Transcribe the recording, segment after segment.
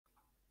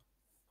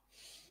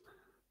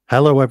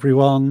Hello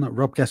everyone,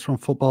 Rob Guest from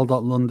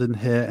Football.London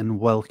here, and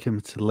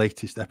welcome to the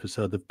latest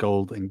episode of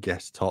Gold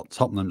Guest Talk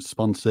Tottenham,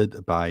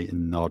 sponsored by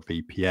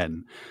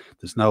NordVPN.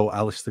 There's no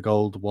Alistair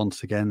Gold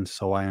once again,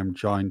 so I am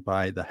joined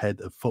by the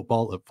head of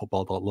football at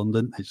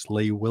Football.London. It's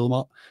Lee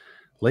Wilmot.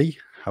 Lee,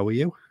 how are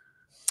you?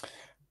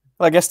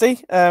 Hello,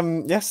 Guesty.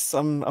 Yes,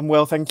 I'm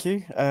well, thank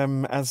you.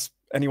 As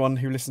anyone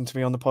who listened to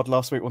me on the pod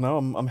last week will know,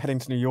 I'm heading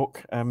to New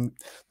York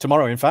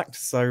tomorrow, in fact.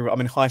 So I'm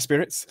in high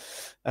spirits.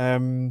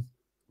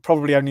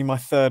 Probably only my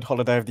third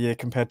holiday of the year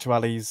compared to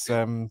Ali's.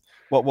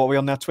 What are we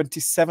on now?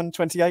 27,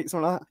 28,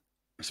 something like that?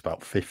 It's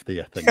about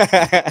 50, I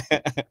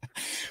think.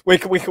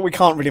 we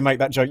can't really make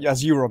that joke,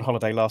 as you were on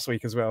holiday last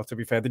week as well, to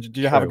be fair. Did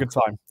you have a good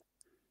time?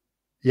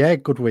 Yeah,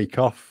 good week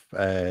off.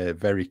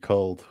 Very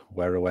cold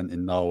where I went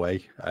in Norway.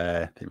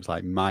 It was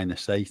like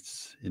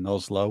 -8 in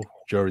Oslo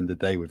during the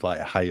day with like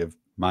a high of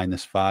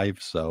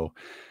 -5. So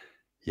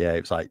yeah,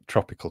 it was like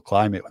tropical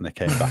climate when I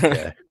came back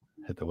here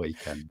at the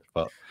weekend.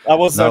 But I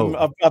was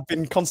I've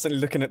been constantly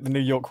looking at the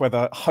New York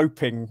weather,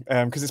 hoping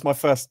because it's my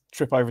first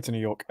trip over to New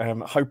York,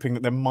 hoping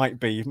that there might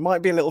be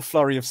a little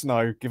flurry of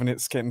snow, given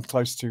it's getting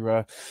close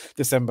to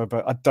December.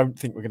 But I don't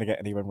think we're going to get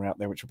any when we're out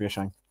there, which would be a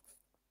shame.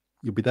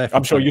 You'll be there.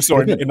 I'm sure you saw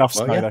enough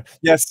snow though.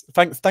 Yes,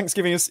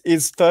 Thanksgiving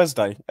is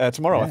Thursday,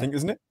 tomorrow, I think,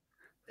 isn't it?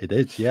 It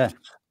is, yeah.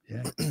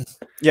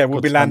 Yeah,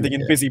 we'll be landing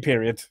in busy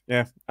period.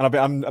 Yeah,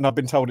 and I've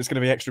been told it's going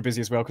to be extra busy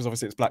as well because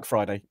obviously it's Black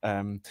Friday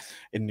in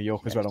New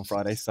York as well on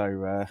Friday. So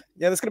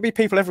yeah, there's going to be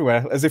people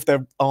everywhere, as if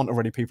there aren't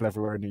already people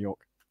everywhere in New York.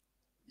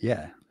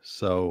 Yeah.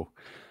 So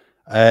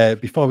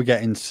before we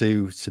get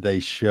into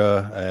today's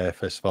show,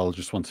 first of all, I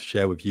just want to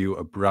share with you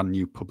a brand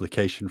new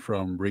publication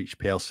from Reach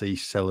PLC,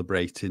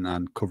 celebrating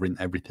and covering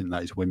everything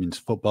that is women's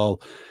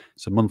football.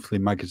 It's a monthly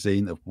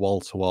magazine of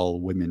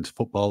wall-to-wall women's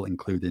football,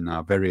 including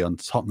our very own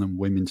Tottenham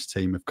women's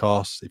team, of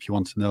course. If you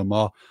want to know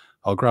more,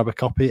 I'll grab a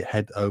copy,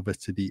 head over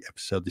to the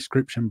episode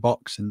description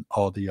box and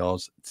order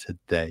yours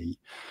today.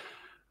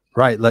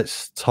 Right,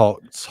 let's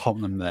talk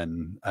Tottenham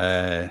then.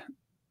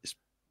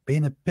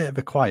 Been a bit of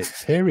a quiet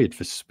period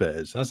for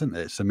Spurs, hasn't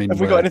it? I mean,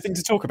 have we got anything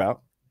to talk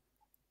about?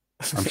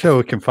 I'm sure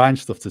we can find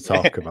stuff to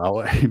talk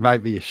about. It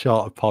might be a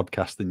shorter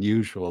podcast than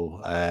usual.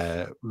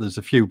 There's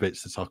a few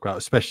bits to talk about,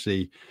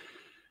 especially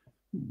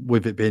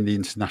with it being the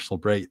international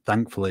break.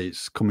 Thankfully,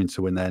 it's coming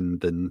to an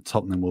end, and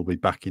Tottenham will be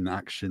back in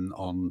action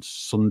on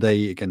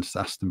Sunday against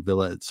Aston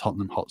Villa at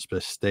Tottenham Hotspur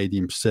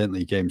Stadium.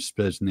 Certainly a game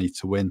Spurs need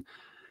to win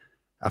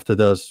after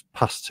those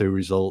past two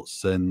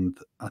results, and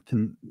I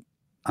think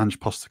Ange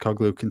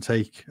Postecoglou can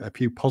take a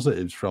few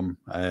positives from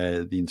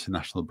the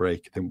international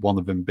break. I think one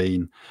of them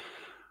being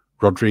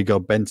Rodrigo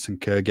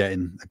Bentancur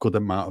getting a good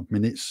amount of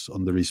minutes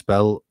under his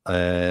belt.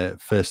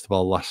 First of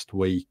all, last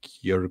week,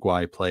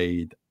 Uruguay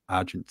played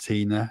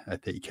Argentina. I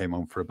think he came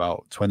on for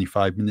about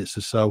 25 minutes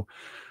or so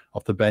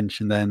off the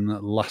bench. And then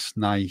last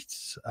night,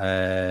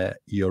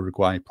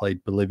 Uruguay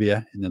played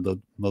Bolivia in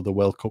another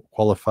World Cup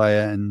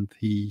qualifier, and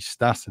he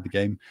started the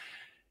game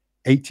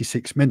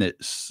 86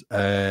 minutes.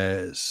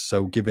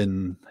 So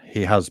given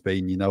he has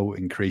been,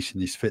 increasing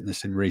his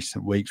fitness in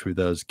recent weeks with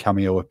those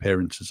cameo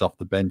appearances off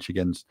the bench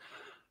against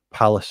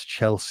Palace,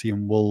 Chelsea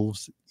and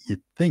Wolves,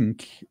 you'd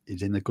think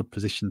he's in a good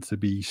position to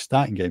be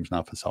starting games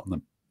now for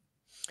Tottenham.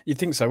 You'd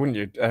think so, wouldn't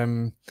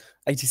you?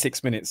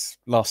 86 minutes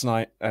last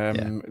night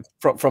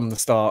from the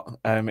start.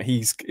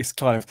 It's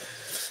kind of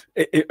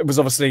it was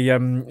obviously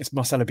it's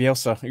Marcelo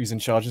Bielsa who's in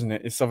charge, isn't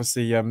it? It's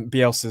obviously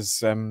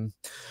Bielsa's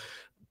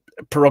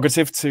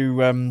prerogative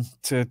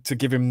to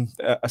give him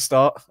a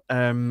start.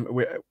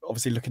 We're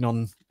obviously looking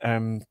on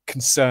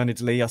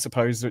concernedly, I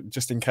suppose,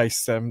 just in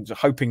case,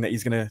 hoping that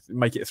he's going to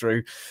make it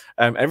through.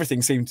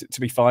 Everything seemed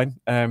to be fine.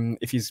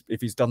 If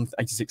he's done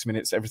 86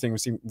 minutes, everything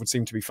would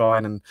seem to be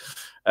fine,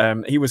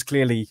 and he was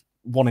clearly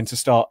wanting to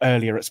start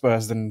earlier at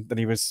Spurs than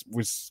he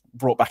was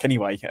brought back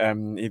anyway.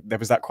 There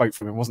was that quote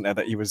from him, wasn't there,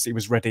 that he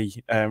was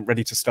ready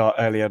to start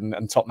earlier,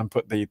 and Tottenham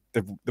put the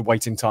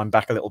waiting time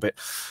back a little bit.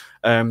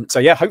 So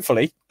yeah,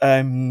 hopefully,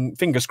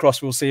 fingers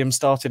crossed, we'll see him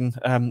starting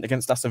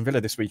against Aston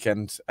Villa this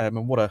weekend.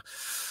 And what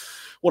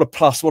a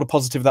plus, what a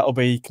positive that'll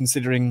be,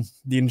 considering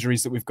the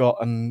injuries that we've got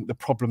and the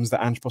problems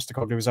that Ange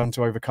Postecoglou is having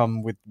to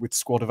overcome with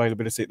squad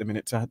availability at the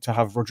minute. To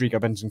have Rodrigo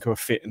Bentancur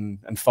fit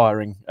and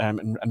firing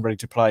and ready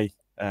to play.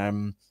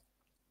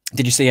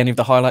 Did you see any of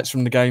the highlights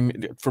from the game?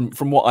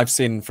 From what I've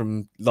seen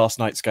from last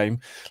night's game,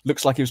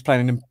 looks like he was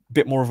playing in a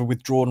bit more of a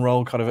withdrawn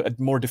role, kind of a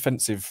more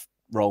defensive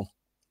role.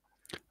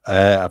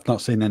 I've not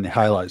seen any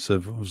highlights I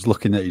was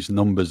looking at his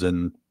numbers,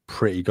 and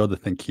pretty good. I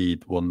think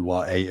he'd won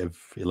 8 of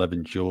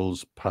 11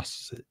 duels.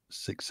 Pass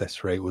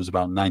success rate was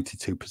about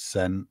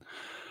 92%.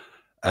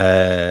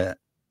 Yeah,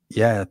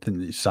 I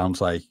think it sounds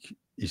like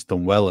he's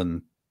done well,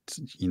 and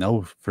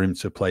for him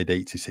to have played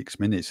 86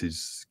 minutes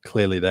is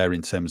clearly there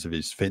in terms of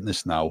his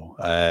fitness now.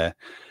 I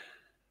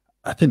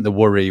think the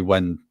worry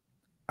when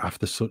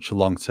after such a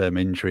long-term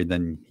injury,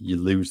 then you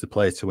lose the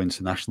player to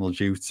international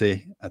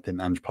duty. I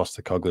think Ange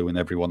Postecoglou and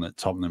everyone at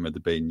Tottenham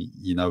had been,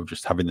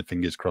 just having the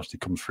fingers crossed he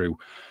comes through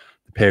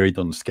the period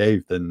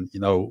unscathed. And,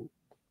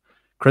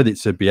 credit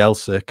to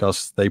Bielsa,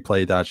 because they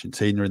played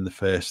Argentina in the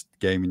first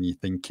game, and you're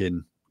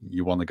thinking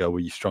you want to go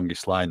with your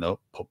strongest lineup,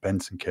 put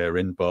Bentancur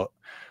in, but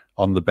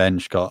on the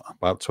bench got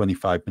about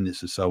 25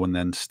 minutes or so, and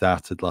then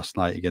started last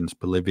night against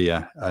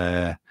Bolivia.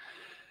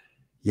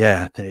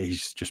 Yeah,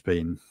 he's just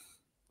been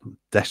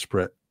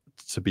desperate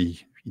to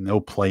be,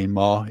 playing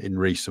more in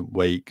recent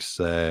weeks.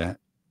 But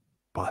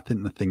I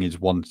think the thing is,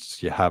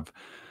 once you have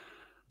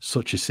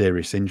such a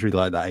serious injury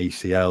like that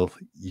ACL,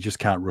 you just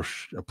can't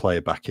rush a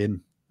player back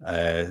in,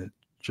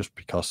 just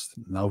because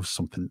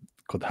something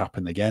could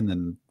happen again,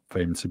 and for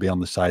him to be on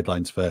the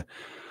sidelines for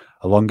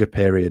a longer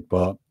period.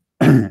 But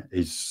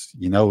he's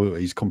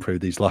come through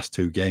these last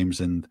 2 games,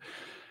 and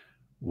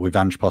with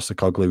Ange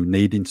Postecoglou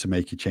needing to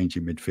make a change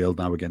in midfield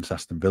now against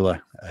Aston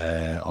Villa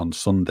on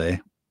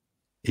Sunday,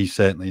 he's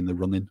certainly in the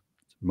running,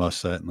 most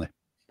certainly.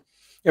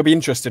 It'll be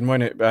interesting,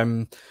 won't it?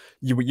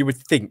 You would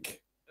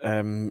think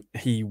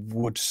he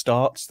would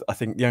start. I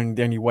think the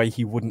only way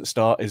he wouldn't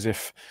start is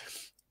if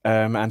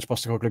Ange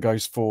Postecoglou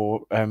goes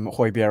for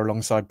Højbjerg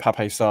alongside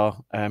Pape Sarr,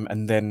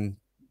 and then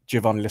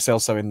Giovanni Lo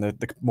Celso in the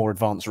more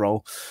advanced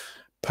role.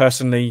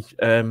 Personally,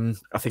 I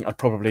think I'd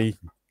probably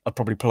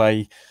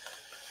play.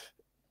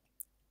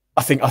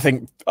 I think I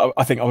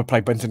would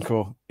play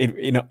Bentancur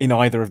in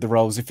either of the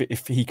roles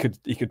if he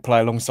could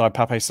play alongside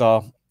Pape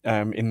Sarr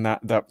in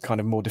that kind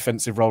of more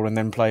defensive role, and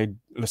then play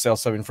Lo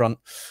Celso in front,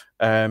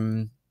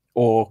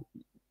 or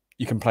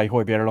you can play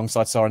Højbjerg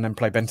alongside Sarr and then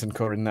play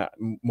Bentancur in that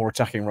more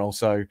attacking role.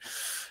 So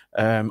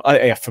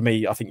for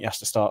me, I think he has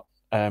to start.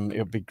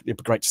 It'd be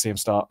great to see him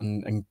start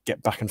and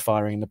get back and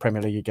firing in the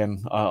Premier League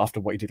again after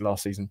what he did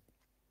last season.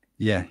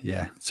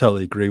 Yeah,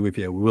 totally agree with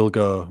you. We will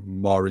go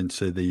more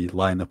into the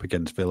lineup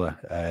against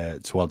Villa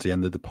towards the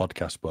end of the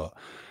podcast, but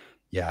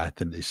yeah, I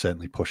think he's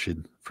certainly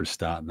pushing for a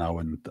start now,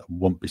 and I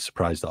won't be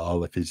surprised at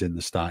all if he's in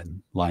the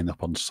starting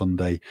lineup on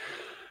Sunday.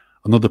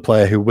 Another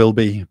player who will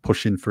be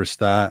pushing for a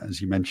start, as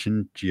you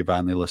mentioned,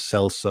 Giovanni Lo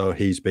Celso.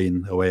 He's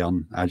been away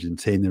on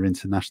Argentina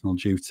international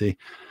duty.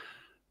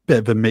 Bit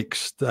of a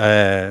mixed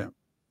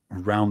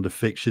round of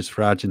fixtures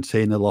for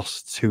Argentina.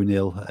 Lost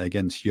 2-0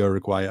 against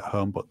Uruguay at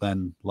home, but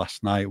then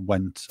last night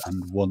went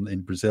and won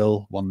in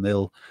Brazil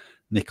 1-0.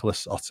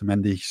 Nicolas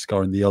Otamendi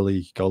scoring the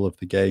only goal of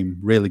the game.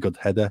 Really good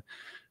header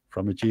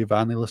from a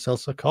Giovanni Lo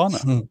Celso corner.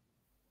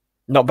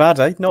 Not bad,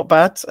 eh? Not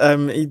bad.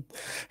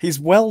 He's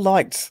well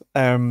liked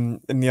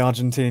in the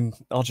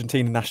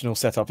Argentina national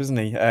setup, isn't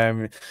he?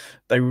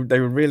 They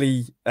were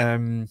really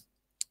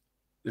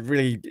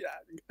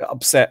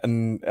upset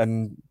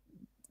and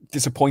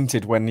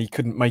disappointed when he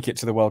couldn't make it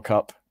to the World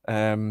Cup.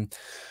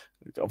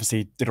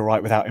 Obviously did all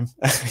right without him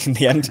in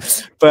the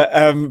end,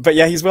 but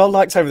yeah, he's well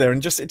liked over there,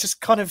 and it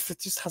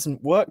just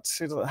hasn't worked.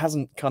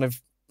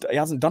 He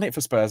hasn't done it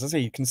for Spurs, has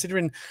he?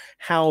 Considering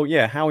how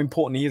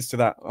important he is to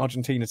that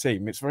Argentina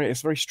team, it's a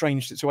very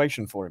strange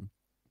situation for him.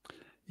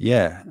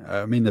 Yeah,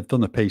 I mean, they've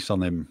done a piece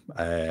on him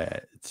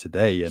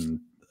today, and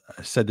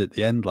I said at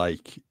the end,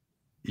 like,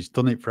 he's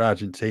done it for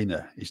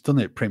Argentina. He's done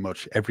it pretty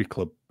much every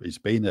club. He's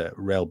been at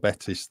Real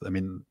Betis. I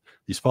mean,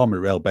 his former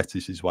Real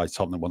Betis is why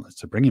Tottenham wanted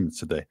to bring him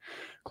to the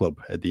club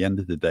at the end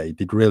of the day. He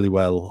did really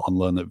well on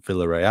loan at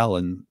Villarreal,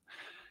 and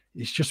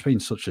it's just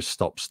been such a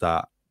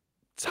stop-start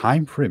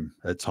time for him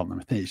at Tottenham.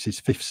 I think it's his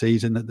 5th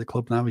season at the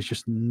club now. He's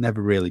just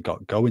never really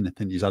got going. I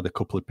think he's had a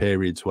couple of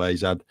periods where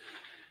he's had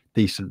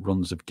decent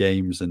runs of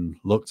games and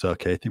looked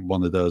okay. I think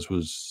one of those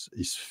was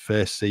his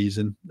first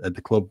season at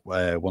the club,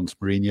 once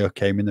Mourinho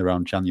came in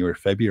around January,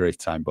 February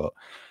time. But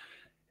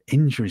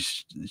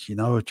injuries,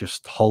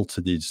 just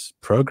halted his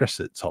progress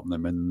at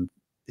Tottenham. And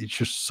it's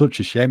just such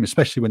a shame,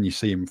 especially when you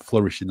see him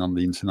flourishing on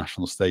the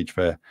international stage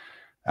for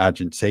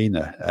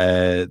Argentina.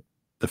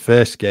 The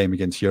first game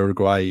against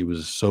Uruguay, he was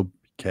a sub,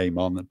 came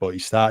on, but he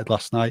started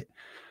last night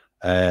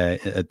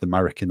at the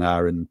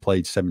Maracanã and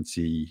played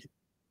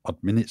 70-odd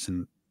minutes.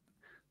 And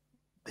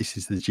this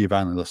is the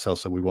Giovanni Lo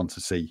Celso we want to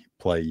see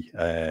play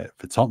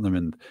for Tottenham.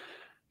 And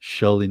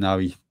surely now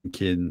you're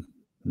thinking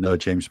no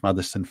James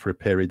Maddison for a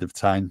period of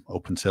time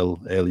up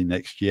until early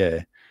next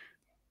year.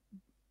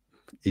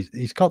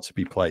 He's got to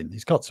be playing.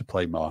 He's got to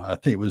play more. I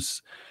think it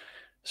was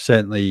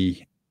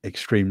certainly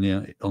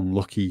extremely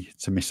unlucky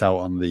to miss out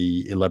on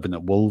the 11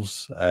 at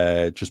Wolves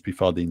just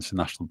before the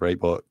international break,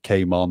 but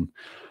came on,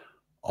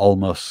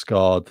 almost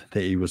scored. I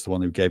think he was the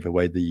one who gave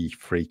away the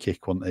free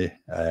kick, wasn't he?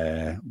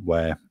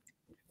 Where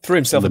threw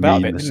himself about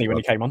a bit, didn't he, when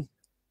he came on?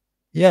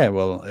 Yeah,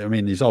 well, I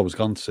mean, he's always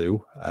gone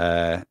to.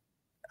 I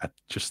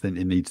just think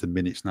he needs the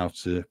minutes now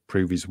to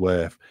prove his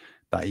worth,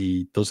 that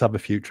he does have a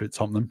future at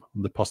Tottenham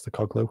under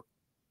Postecoglou.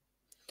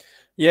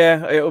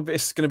 Yeah,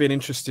 it's going to be an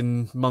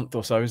interesting month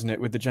or so, isn't it?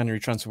 With the January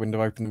transfer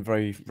window opening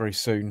very, very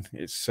soon.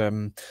 It's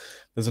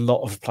there's a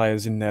lot of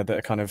players in there that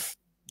are kind of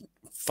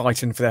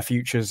fighting for their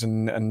futures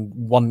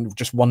and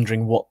just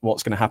wondering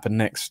what's going to happen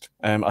next.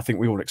 I think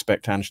we all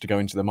expect Ange to go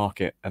into the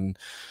market and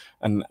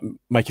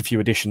make a few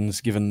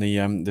additions, given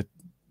the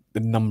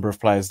number of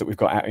players that we've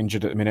got out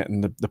injured at the minute,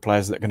 and the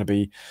players that are going to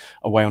be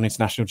away on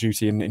international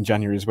duty in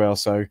January as well.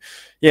 So,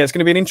 yeah, it's going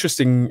to be an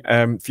interesting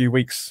few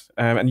weeks,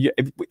 and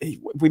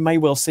we may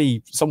well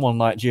see someone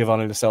like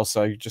Giovanni Lo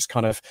Celso just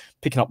kind of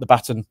picking up the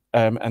baton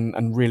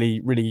and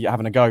really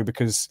having a go,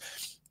 because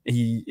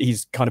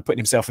he's kind of putting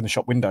himself in the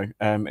shop window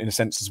in a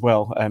sense as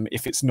well.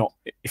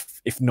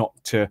 If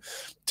not to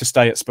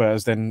stay at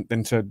Spurs, then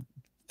to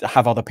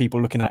have other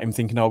people looking at him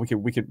thinking, oh,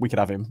 we could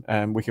have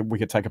him, we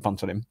could take a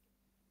punt on him.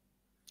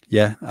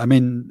 Yeah, I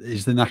mean,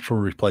 he's the natural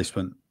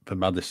replacement for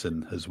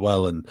Maddison as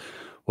well. And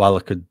while I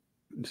could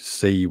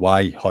see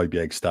why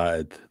Højbjerg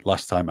started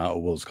last time out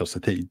of Wolves, because I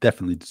think he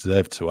definitely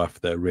deserved to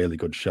after a really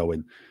good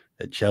showing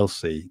at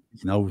Chelsea,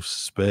 you know,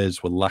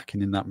 Spurs were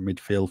lacking in that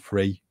midfield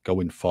three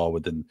going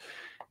forward, and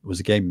it was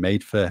a game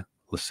made for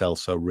Lo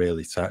Celso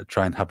really to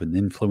try and have an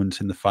influence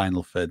in the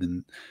final third.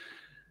 And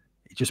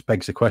it just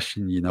begs the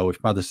question, you know,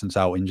 if Maddison's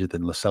out injured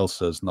and Lo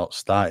Celso's not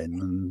starting,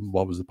 then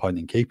what was the point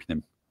in keeping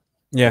him?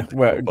 Yeah,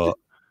 well,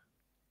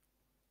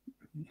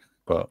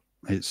 but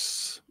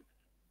it's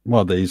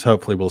one of these.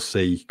 Hopefully, we'll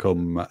see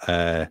come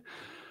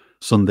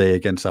Sunday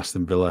against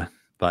Aston Villa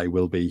that he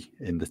will be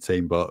in the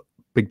team. But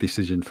big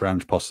decision for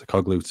Ange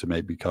Postecoglou to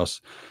make,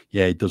 because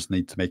yeah, he does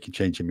need to make a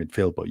change in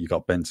midfield. But you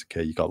got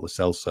Bentancur, you got Lo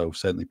Celso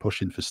certainly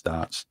pushing for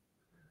starts.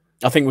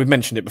 I think we've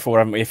mentioned it before,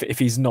 haven't we? If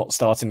he's not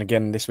starting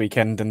again this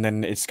weekend, and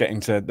then it's getting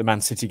to the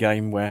Man City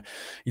game where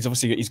he's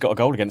got a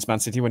goal against Man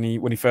City when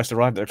he first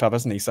arrived at the club,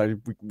 hasn't he? So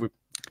we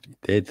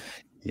did.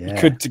 Yeah.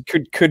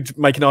 Could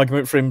make an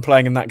argument for him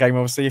playing in that game,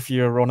 obviously, if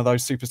you're one of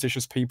those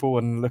superstitious people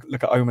and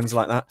look at omens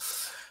like that.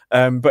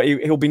 But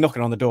he'll be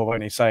knocking on the door,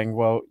 won't he, saying,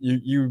 "Well,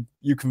 you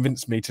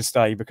convinced me to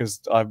stay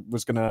because I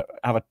was going to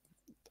have an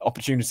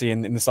opportunity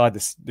in the side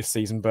this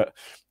season, but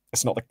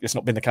it's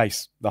not been the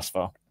case thus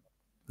far."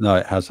 No,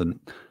 it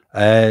hasn't.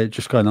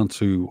 Just going on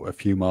to a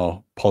few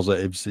more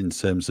positives in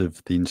terms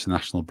of the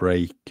international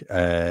break.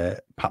 Pape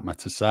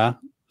Matar Sarr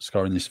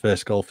scoring his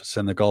first goal for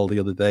Senegal the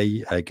other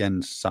day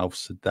against South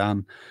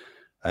Sudan.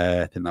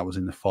 I think that was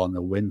in the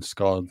 4-0 win,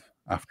 scored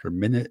after a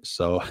minute.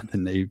 So I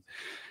think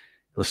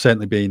he'll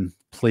certainly been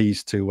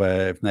pleased to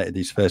have netted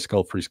his first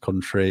goal for his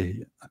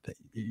country. I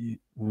think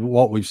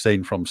what we've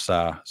seen from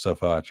Sarr so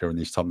far during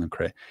his Tottenham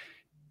career,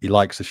 he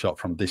likes a shot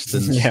from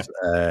distance.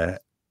 Yeah.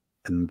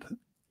 And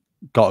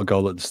got a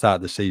goal at the start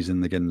of the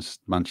season against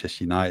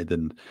Manchester United,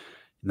 and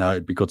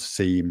it'd be good to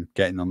see him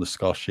getting on the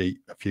score sheet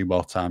a few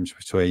more times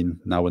between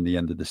now and the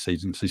end of the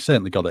season. So he's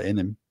certainly got it in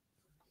him.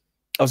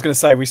 I was going to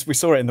say, we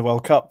saw it in the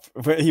World Cup.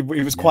 He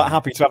was quite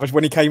happy to have,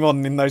 when he came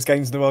on in those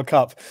games in the World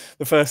Cup,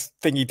 the first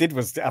thing he did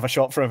was to have a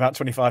shot from about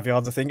 25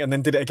 yards, I think, and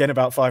then did it again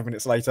about 5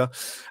 minutes later.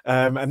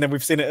 And then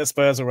we've seen it at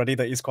Spurs already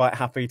that he's quite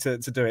happy to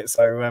do it.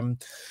 So,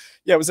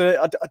 yeah, it was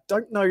I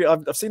don't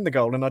know. I've seen the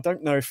goal, and I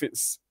don't know if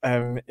it's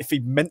if he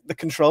meant the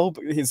control,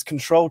 but his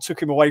control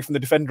took him away from the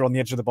defender on the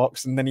edge of the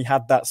box, and then he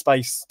had that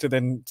space to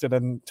then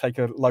take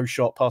a low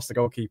shot past the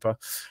goalkeeper.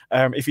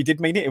 If he did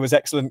mean it, it was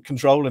excellent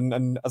control,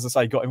 and as I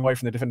say, got him away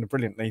from the defender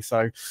brilliantly.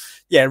 So,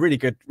 yeah, really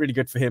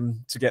good for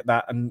him to get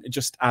that, and it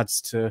just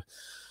adds to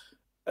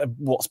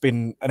what's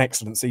been an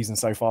excellent season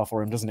so far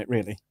for him, doesn't it?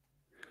 Really.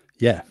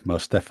 Yeah,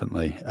 most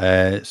definitely.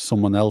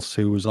 Someone else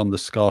who was on the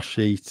score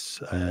sheet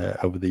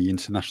over the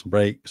international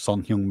break,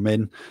 Son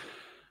Heung-min.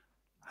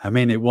 I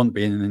mean, it wouldn't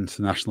be an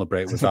international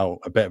break without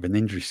a bit of an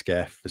injury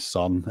scare for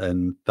Son,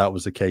 and that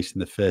was the case in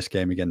the first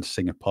game against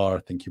Singapore. I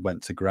think he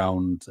went to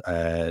ground,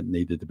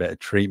 needed a bit of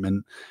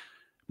treatment,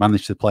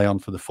 managed to play on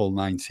for the full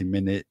 90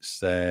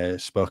 minutes,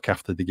 spoke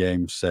after the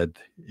game, said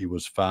he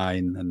was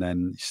fine, and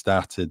then he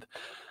started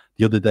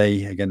the other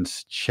day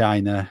against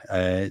China,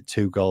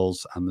 2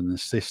 goals and an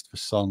assist for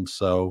Son.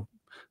 So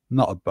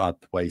not a bad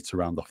way to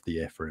round off the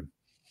year for him.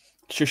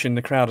 Shushing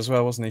the crowd as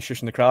well, wasn't he?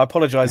 Shushing the crowd. I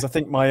apologise. I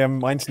think my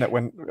my internet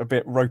went a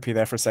bit ropey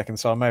there for a second,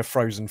 so I may have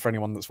frozen for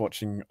anyone that's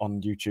watching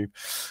on YouTube.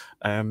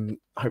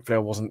 Hopefully I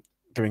wasn't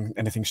doing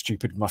anything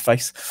stupid with my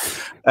face.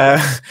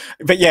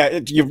 But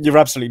yeah, you're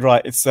absolutely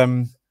right. It's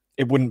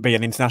it wouldn't be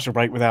an international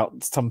break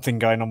without something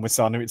going on with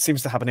Son. It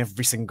seems to happen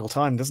every single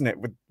time, doesn't it?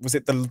 Was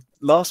it the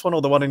last one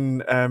or the one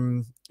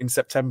in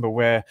September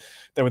where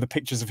there were the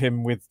pictures of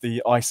him with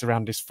the ice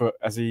around his foot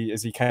as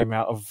he came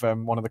out of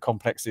one of the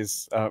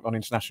complexes on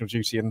international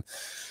duty and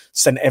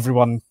sent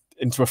everyone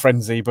into a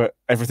frenzy, but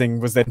everything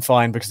was then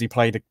fine because he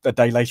played a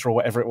day later or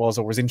whatever it was,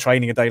 or was in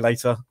training a day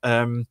later.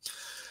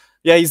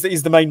 Yeah, he's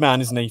the main man,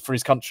 isn't he, for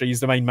his country? He's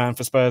the main man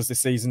for Spurs this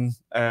season.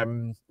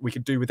 We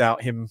could do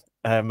without him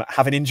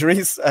having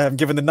injuries,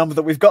 given the number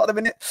that we've got at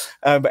the minute.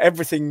 But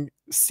everything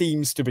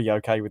seems to be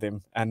okay with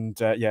him. And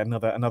yeah,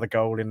 another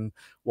goal in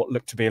what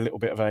looked to be a little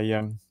bit of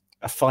a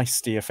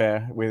feisty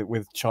affair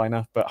with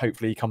China. But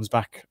hopefully he comes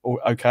back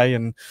okay,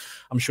 and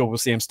I'm sure we'll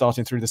see him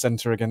starting through the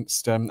centre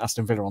against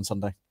Aston Villa on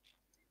Sunday.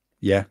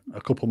 Yeah,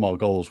 a couple more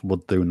goals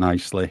would do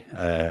nicely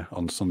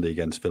on Sunday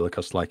against Villa,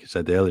 because like I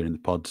said earlier in the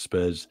pod,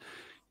 Spurs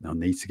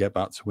need to get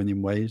back to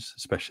winning ways,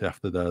 especially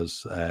after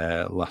those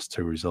last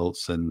 2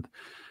 results. And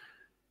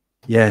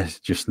yeah,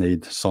 just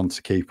need Son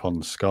to keep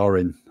on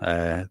scoring.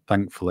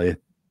 Thankfully,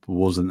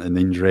 wasn't an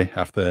injury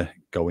after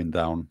going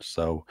down.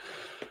 So,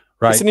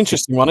 right, it's an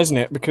interesting one, isn't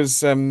it?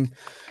 Because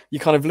you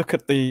kind of look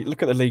at the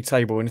league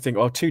table and you think,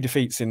 oh, 2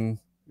 defeats in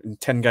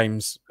 10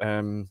 games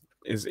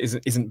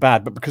isn't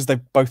bad, but because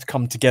they've both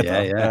come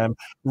together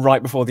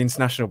right before the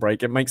international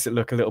break, it makes it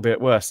look a little bit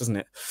worse, doesn't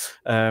it?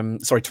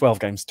 Sorry, 12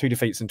 games, 2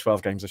 defeats in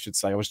 12 games, I should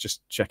say. I was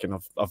just checking.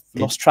 I've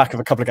lost track of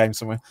a couple of games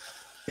somewhere.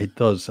 It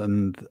does,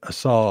 and I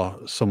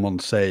saw someone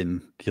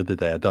saying the other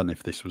day, I don't know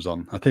if this was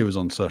on, I think it was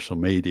on social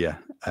media,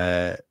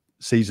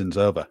 season's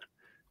over.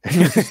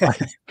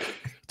 Like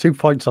 2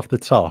 points off the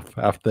top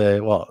after,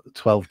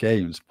 12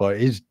 games, but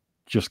it is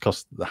just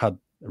because they had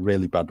a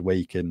really bad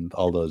week and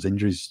all those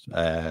injuries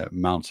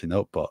mounting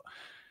up. But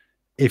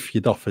if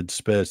you'd offered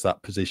Spurs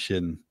that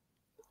position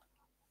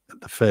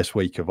the first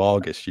week of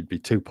August, you'd be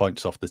 2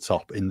 points off the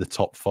top in the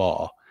top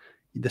 4.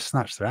 You'd have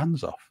snatched their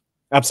hands off.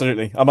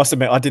 Absolutely. I must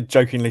admit, I did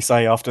jokingly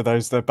say after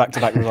the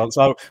back-to-back results,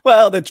 oh,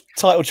 well, the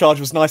title charge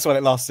was nice when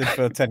it lasted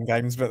for 10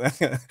 games, but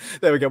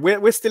there we go.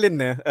 We're still in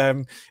there.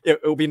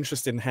 It'll be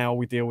interesting how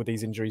we deal with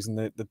these injuries in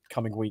the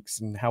coming weeks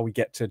and how we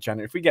get to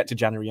January. If we get to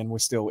January and we're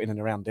still in and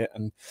around it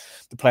and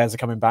the players are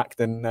coming back,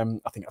 then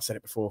I think I've said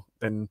it before,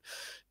 then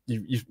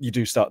you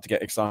do start to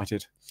get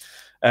excited.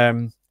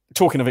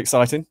 Talking of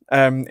exciting,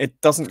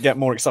 it doesn't get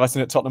more exciting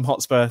at Tottenham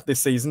Hotspur this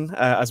season,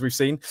 as we've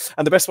seen.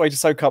 And the best way to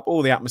soak up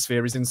all the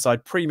atmosphere is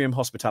inside premium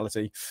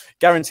hospitality.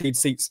 Guaranteed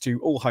seats to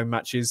all home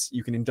matches.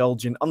 You can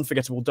indulge in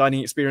unforgettable dining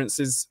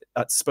experiences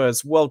at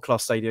Spurs'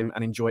 world-class stadium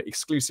and enjoy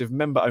exclusive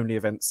member-only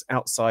events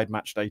outside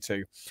match day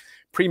 2.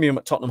 Premium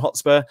at Tottenham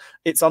Hotspur,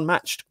 it's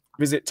unmatched.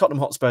 Visit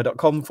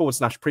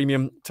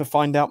tottenhamhotspur.com/premium to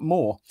find out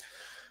more.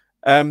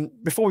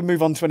 Before we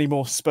move on to any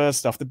more Spurs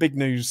stuff, the big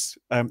news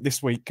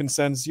this week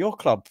concerns your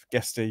club,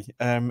 Guesty,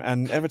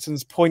 and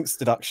Everton's points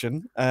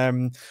deduction.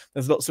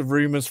 There's lots of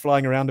rumours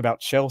flying around about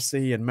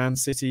Chelsea and Man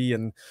City,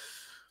 and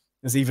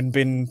there's even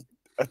been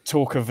a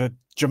talk of a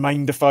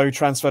Jermaine Defoe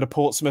transfer to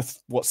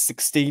Portsmouth,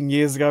 16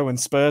 years ago, and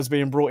Spurs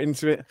being brought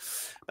into it.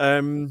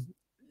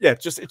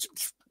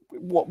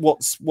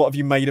 What have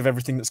you made of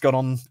everything that's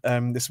gone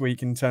on this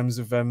week in terms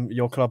of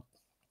your club?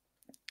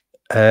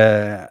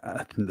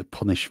 I think the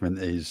punishment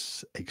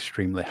is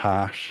extremely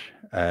harsh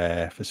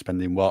for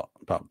spending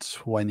about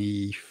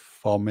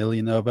 24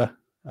 million over.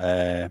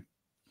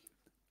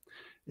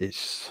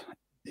 It's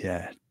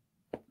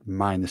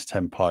minus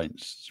 10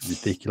 points. It's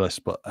ridiculous,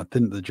 but I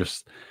think they're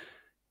just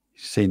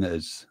seen it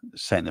as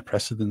setting a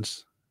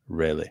precedence,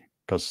 really,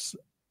 because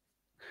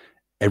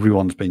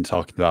everyone's been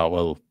talking about,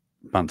 well,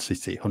 Man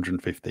City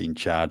 115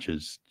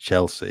 charges,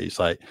 Chelsea. It's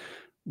like,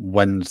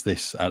 when's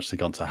this actually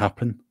going to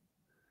happen?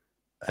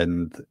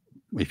 And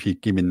if you're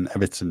giving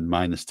Everton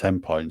minus 10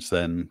 points,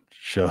 then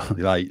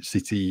surely, like,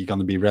 City, you're going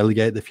to be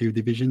relegated a few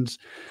divisions.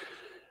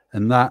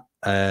 And that,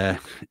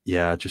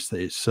 just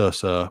it's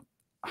so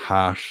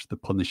harsh, the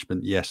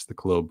punishment. Yes, the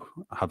club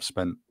have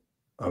spent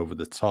over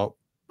the top,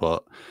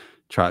 but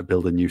try to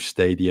build a new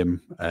stadium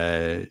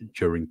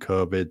during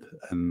COVID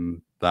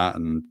and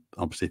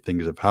obviously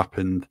things have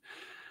happened.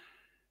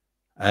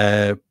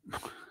 But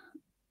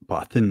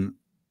I think,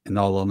 in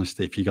all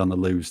honesty, if you're going to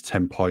lose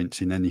 10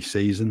 points in any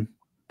season,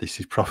 this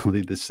is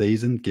probably the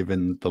season,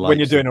 given the when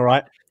you're doing all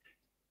right.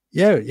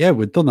 Yeah,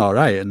 we've done all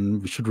right,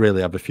 and we should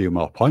really have a few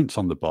more points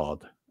on the board,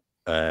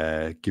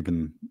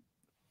 given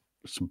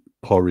some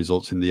poor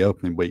results in the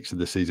opening weeks of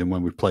the season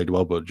when we played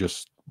well, but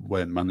just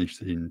weren't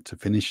managing to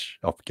finish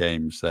off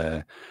games.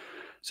 So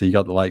you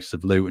got the likes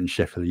of Luton,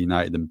 Sheffield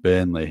United, and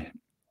Burnley,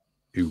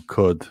 who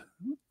could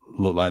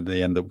look like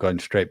they end up going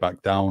straight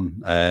back down.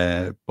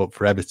 But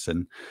for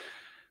Everton,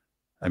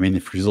 I mean,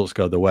 if results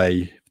go the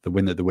way, the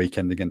win at the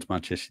weekend against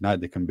Manchester United,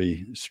 they can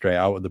be straight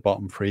out at the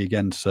bottom 3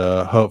 again.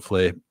 So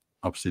hopefully,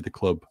 obviously, the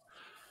club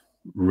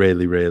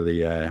really,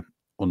 really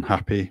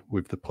unhappy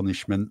with the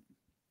punishment.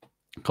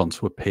 Gone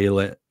to appeal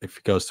it. If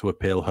it goes to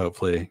appeal,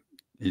 hopefully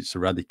it's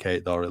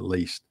eradicated or at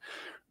least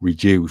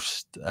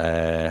reduced.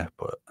 But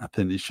I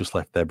think it's just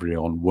left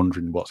everyone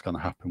wondering what's going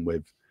to happen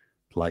with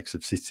the likes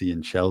of City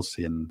and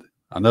Chelsea. And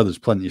I know there's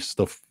plenty of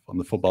stuff on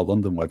the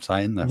Football.London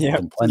website, isn't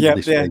there?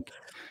 This week.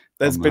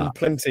 There's been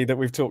plenty that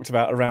we've talked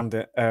about around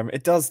it.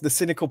 The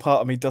cynical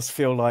part of me does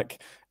feel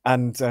like,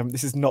 and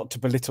this is not to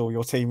belittle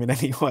your team in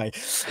any way,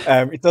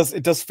 it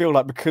does feel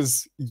like,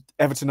 because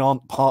Everton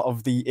aren't part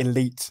of the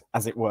elite,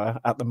 as it were,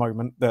 at the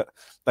moment, that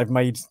they've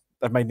made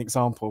an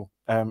example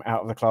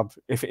out of the club.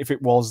 If it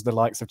was the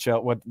likes of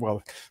Chelsea,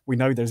 well, we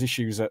know there's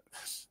issues that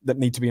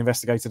need to be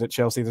investigated at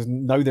Chelsea.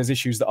 There's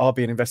issues that are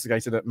being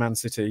investigated at Man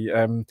City.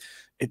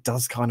 It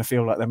does kind of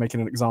feel like they're making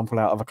an example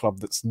out of a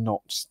club that's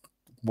not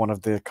one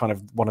of the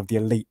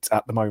elite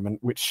at the moment,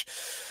 which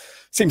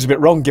seems a bit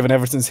wrong given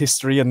Everton's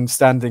history and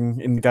standing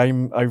in the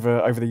game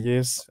over the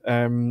years.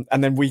 And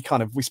then we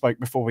spoke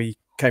before we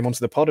came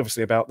onto the pod,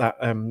 obviously, about that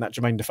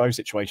Jermaine Defoe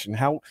situation.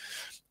 How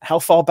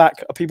far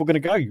back are people going to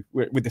go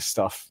with this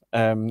stuff?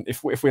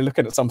 If we're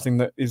looking at something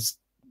that is,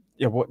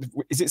 what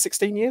is it?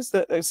 16 years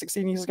ago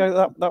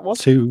that was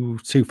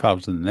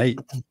 2008.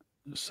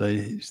 So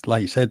it's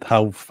like you said,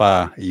 how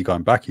far are you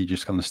going back? Are you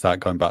just going to start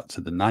going back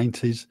to the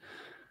 90s?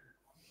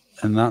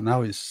 And that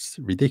now is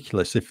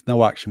ridiculous. If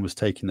no action was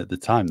taken at the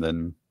time,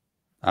 then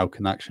how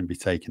can action be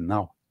taken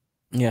now?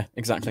 Yeah,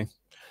 exactly.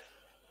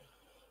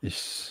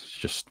 It's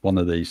just one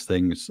of these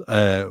things.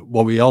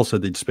 What we also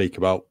did speak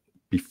about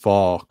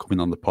before coming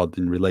on the pod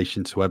in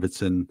relation to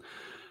Everton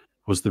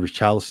was the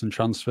Richarlison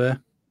transfer.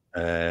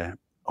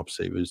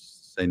 Obviously, it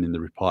was saying in the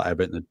report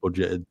Everton had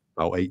budgeted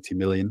about 80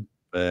 million.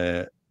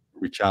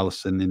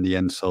 Richarlison in the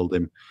end sold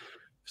him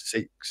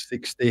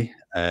 660.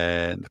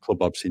 The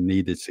club obviously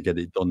needed to get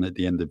it done at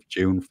the end of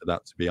June for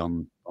that to be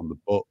on the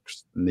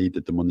books.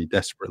 Needed the money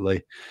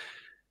desperately.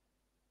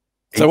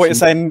 So what you're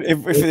saying,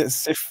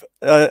 if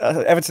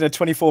Everton are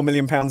 £24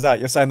 million out,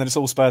 you're saying that it's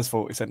all Spurs'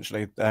 fault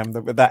essentially.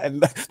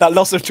 That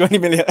loss of 20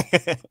 million.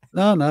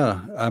 No,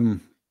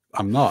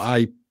 I'm not.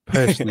 I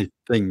personally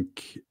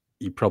think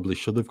he probably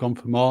should have gone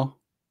for more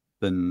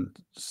than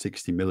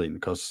 60 million,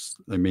 because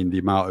I mean the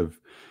amount of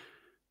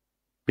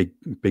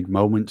big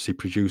moments he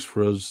produced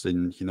for us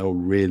in, you know,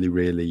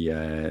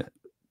 really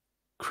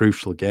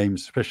crucial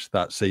games, especially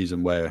that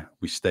season where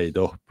we stayed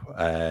up,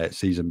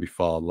 season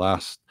before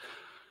last.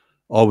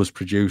 Always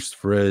produced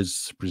for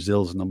us.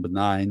 Brazil's number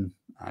 9.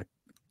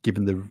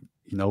 Given the,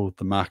 you know,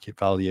 the market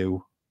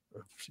value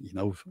of, you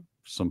know,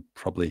 some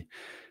probably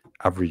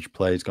average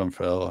players going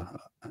for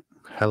a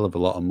hell of a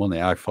lot of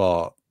money, I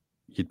thought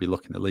you'd be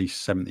looking at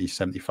least 70,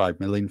 75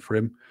 million for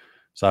him.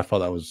 So I thought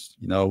that was,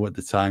 you know, at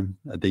the time,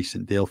 a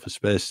decent deal for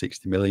Spurs,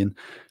 60 million.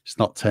 It's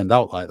not turned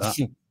out like that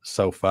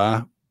so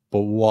far.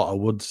 But what I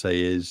would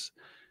say is,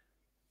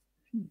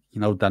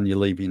 you know, Daniel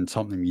Levy and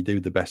Tottenham, you do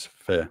the best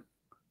for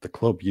the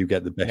club. You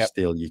get the best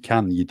deal you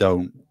can. You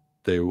don't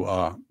do,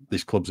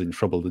 this club's in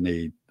trouble, they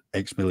need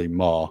X million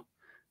more,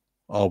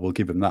 oh, we'll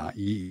give them that.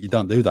 You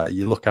don't do that.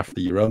 You look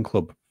after your own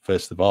club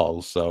first of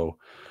all. So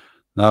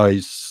no,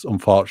 it's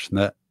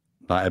unfortunate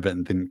that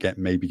Everton didn't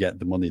maybe get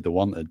the money they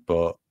wanted,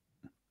 but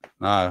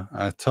no,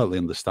 I totally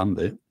understand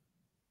it.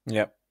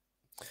 Yeah.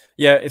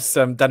 Yeah, it's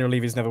Daniel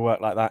Levy's never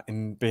worked like that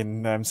in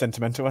being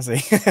sentimental, has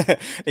he?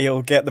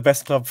 He'll get the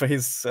best club for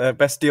his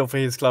best deal for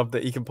his club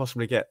that he can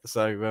possibly get.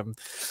 So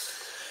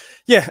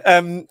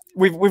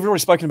we've already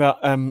spoken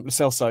about Lo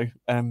Celso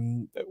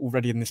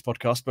already in this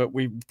podcast, but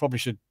we probably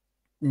should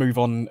move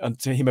on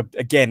to him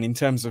again in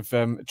terms of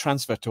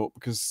transfer talk,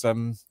 because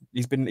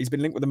he's been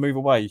linked with a move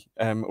away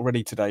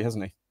already today,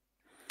 hasn't he?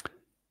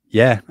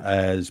 Yeah,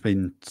 there's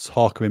been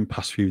talk of him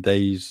past few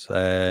days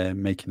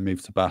making a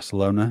move to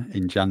Barcelona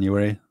in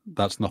January.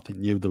 That's nothing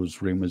new. There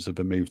was rumours of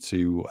a move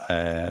to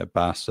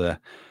Barca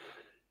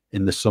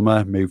in the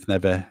summer. Move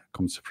never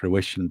come to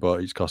fruition,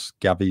 but it's because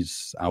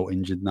Gavi's out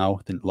injured now.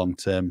 I think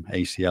long-term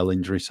ACL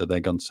injury, so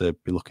they're going to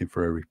be looking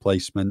for a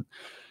replacement.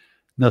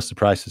 No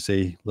surprise to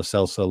see Lo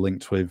Celso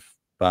linked with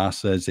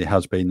Barca, as he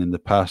has been in the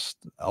past.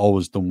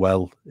 Always done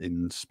well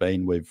in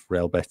Spain with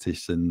Real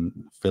Betis and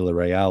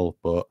Villarreal,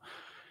 but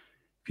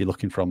if you're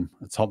looking from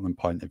a Tottenham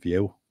point of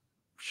view,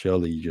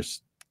 surely you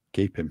just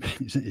keep him.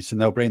 It's a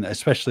no-brainer,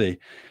 especially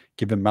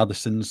given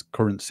Maddison's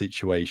current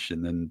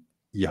situation, and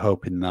you're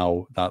hoping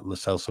now that Lo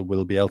Celso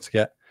will be able to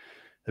get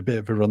a bit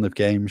of a run of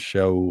games,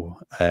 show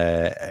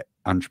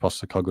Ange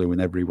Postecoglou and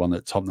everyone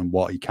at Tottenham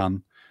what he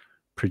can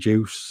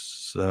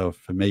produce. So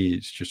for me,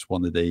 it's just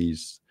one of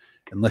these,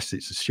 unless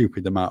it's a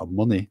stupid amount of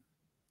money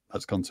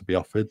that's going to be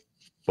offered.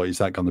 But is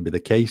that going to be the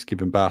case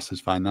given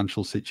Barca's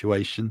financial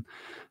situation?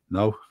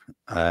 No.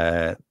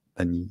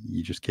 Then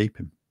you just keep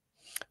him.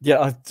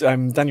 Yeah,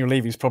 Daniel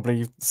Levy's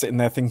probably sitting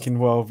there thinking,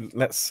 well,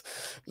 let's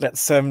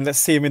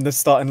see him in the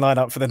starting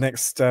lineup for the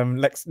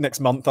next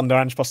month under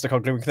Ange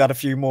Postecoglou. We can add a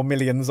few more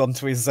millions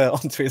onto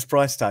his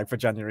price tag for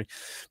January.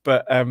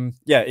 But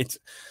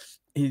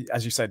he,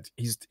 as you said,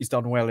 he's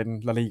done well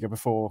in La Liga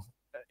before.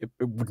 It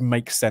would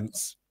make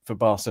sense for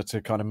Barca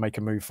to kind of make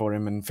a move for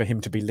him and for him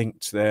to be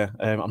linked there.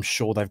 I'm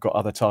sure they've got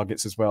other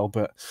targets as well,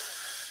 but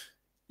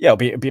yeah,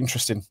 it'll be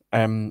interesting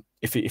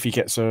if he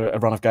gets a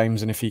run of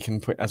games, and if he can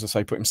put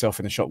himself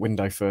in the shop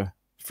window for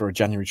a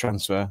January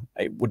transfer.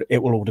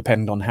 It will all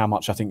depend on how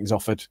much I think he's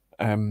offered.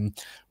 I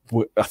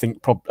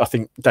think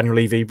Daniel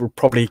Levy will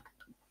probably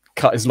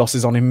cut his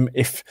losses on him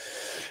if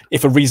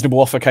a reasonable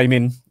offer came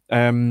in.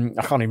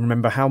 I can't even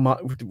remember how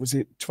much. Was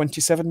it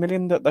 27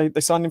 million that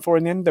they signed him for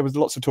in the end? There was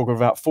lots of talk of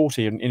about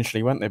 40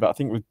 initially, weren't there? But I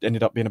think it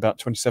ended up being about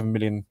 27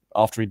 million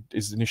after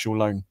his initial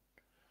loan.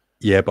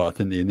 Yeah, but I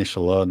think the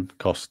initial loan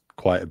cost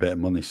quite a bit of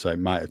money, so it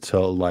might have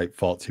totaled like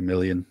 40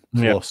 million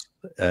plus.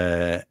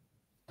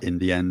 In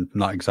the end,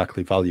 not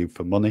exactly value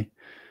for money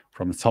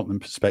from a Tottenham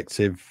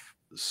perspective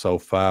so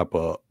far,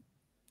 but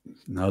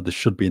no, there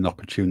should be an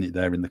opportunity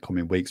there in the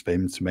coming weeks for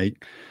him to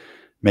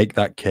make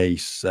that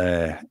case.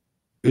 It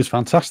was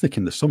fantastic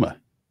in the summer,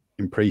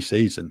 in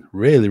pre-season,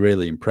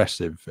 really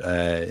impressive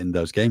in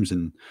those games,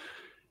 and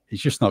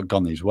he's just not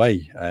gone his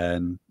way.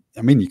 And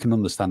I mean, you can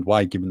understand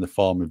why, given the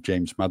form of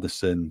James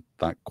Maddison.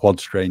 That quad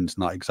strain's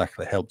not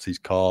exactly helped his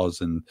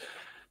cause, and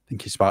I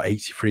think it's about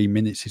 83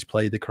 minutes he's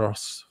played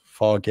across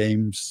 4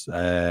 games.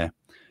 The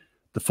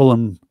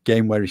Fulham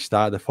game where he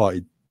started, I thought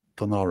he'd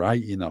done all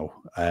right, you know,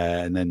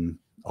 and then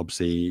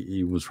obviously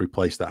he was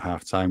replaced at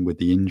half-time with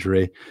the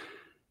injury.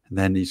 And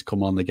then he's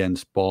come on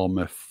against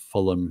Bournemouth,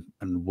 Fulham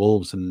and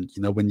Wolves. And,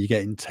 you know, when you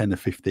get in 10 or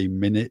 15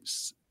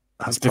 minutes,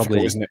 that's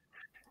difficult, isn't it?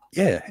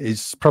 Yeah,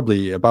 it's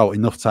probably about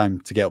enough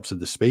time to get up to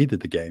the speed of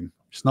the game.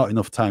 It's not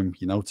enough time,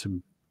 you know,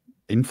 to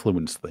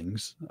influence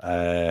things.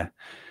 And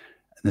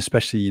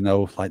especially, you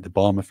know, like the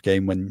Bournemouth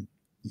game when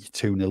you're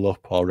 2-0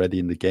 up already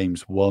and the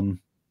game's won.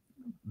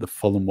 The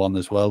Fulham one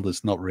as well,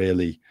 there's not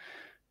really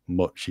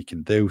much he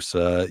can do.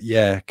 So,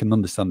 yeah, I can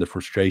understand the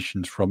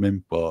frustrations from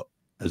him. But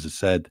as I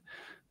said,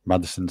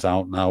 Maddison's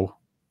out now.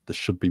 There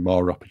should be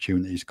more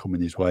opportunities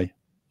coming his way.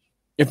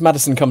 If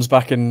Maddison comes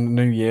back in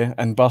the new year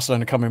and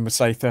Barcelona come in with,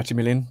 say, 30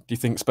 million, do you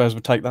think Spurs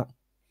would take that?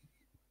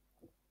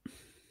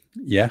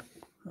 Yeah,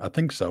 I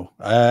think so.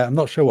 I'm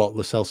not sure what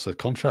Lo Celso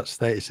contract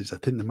status is. I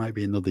think there might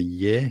be another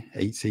year,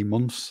 18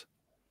 months.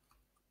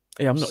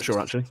 Yeah, I'm not sure,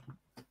 actually.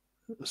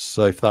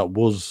 So if that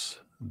was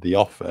the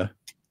offer,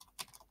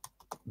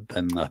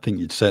 then I think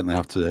you'd certainly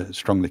have to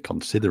strongly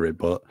consider it.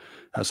 But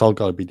that's all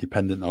got to be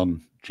dependent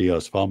on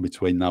Gio's form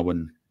between now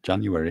and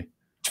January.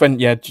 June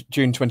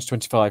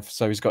 2025.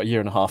 So he's got a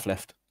year and a half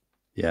left.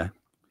 Yeah.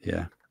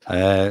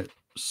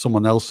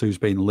 Someone else who's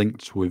been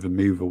linked with a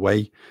move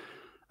away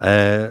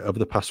over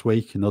the past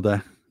week,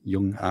 another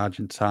young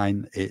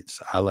Argentine, it's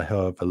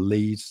Alejo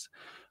Veliz.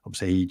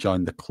 Obviously, he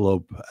joined the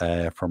club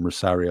from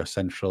Rosario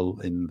Central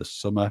in the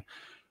summer.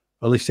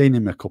 Only seen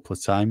him a couple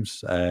of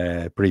times,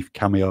 brief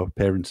cameo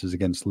appearances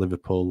against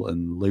Liverpool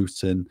and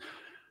Luton.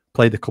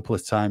 Played a couple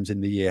of times in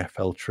the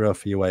EFL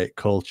Trophy away at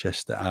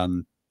Colchester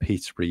and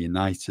Peterborough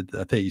United.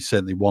 I think he's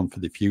certainly one for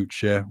the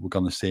future. We're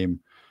going to see him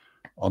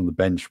on the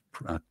bench,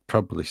 I'd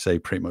probably say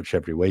pretty much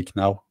every week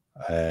now,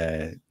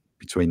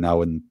 between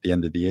now and the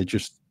end of the year,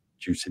 just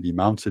due to the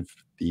amount of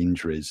the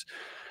injuries.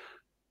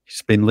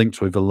 He's been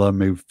linked with a loan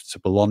move to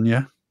Bologna.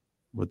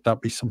 Would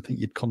that be something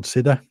you'd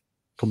consider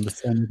come the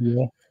turn of the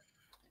year?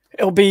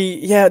 It'll be,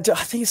 yeah,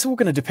 I think it's all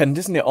going to depend,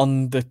 isn't it,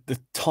 on the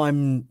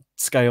time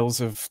scales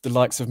of the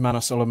likes of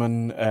Manor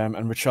Solomon and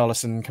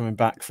Richarlison coming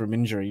back from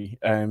injury.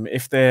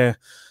 If they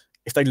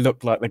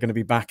look like they're going to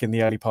be back in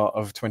the early part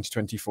of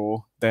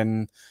 2024,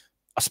 then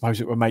I suppose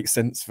it would make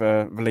sense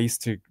for Veliz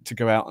to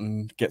go out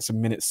and get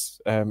some minutes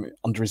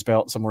under his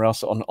belt somewhere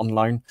else on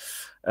loan.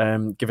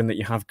 Given that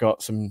you have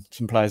got some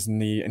players in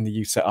the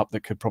youth setup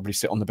that could probably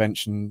sit on the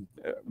bench and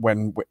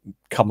when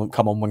come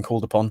on when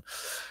called upon.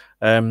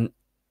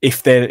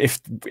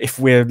 If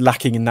we're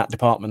lacking in that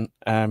department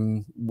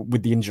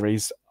with the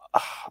injuries,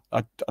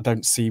 I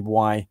don't see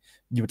why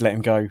you would let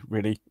him go.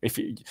 Really,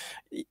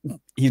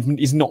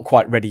 he's not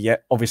quite ready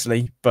yet,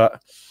 obviously,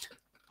 but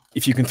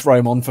if you can throw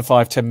him on for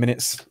 5-10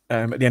 minutes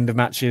at the end of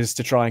matches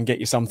to try and get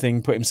you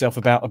something, put himself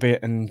about a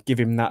bit, and give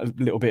him that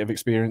little bit of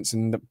experience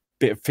and a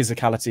bit of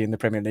physicality in the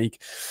Premier League,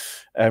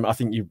 I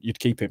think you'd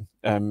keep him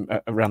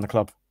around the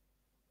club.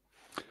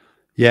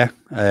 Yeah,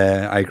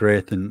 I agree.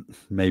 I think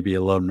maybe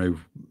a loan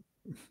move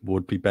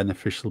would be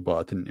beneficial, but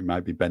I think it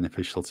might be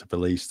beneficial to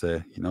Veliz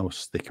to, you know,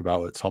 stick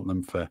about at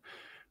Tottenham for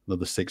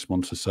another 6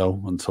 months or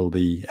so until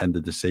the end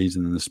of the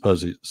season. And I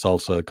suppose it's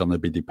also going to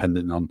be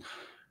dependent on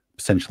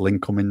potential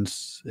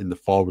incomings in the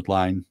forward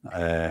line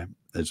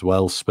as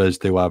well. Spurs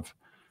do have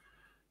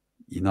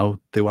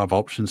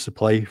options to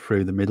play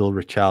through the middle.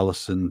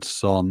 Richarlison,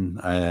 Son,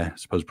 I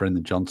suppose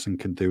Brendan Johnson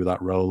can do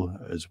that role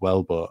as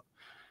well, but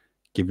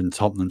given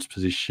Tottenham's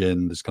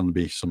position, there's going to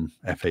be some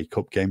FA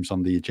Cup games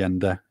on the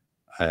agenda.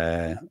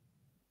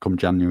 Come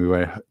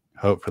January,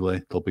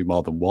 hopefully there'll be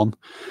more than one.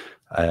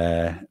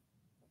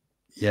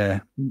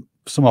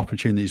 Some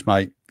opportunities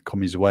might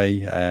come his way.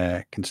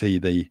 Can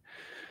see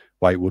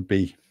why it would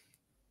be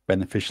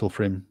beneficial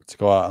for him to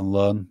go out and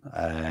learn.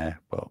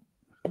 But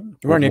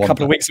we're only a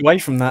couple of weeks away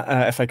from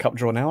that FA Cup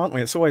draw now, aren't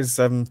we? It's always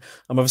I'm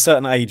of a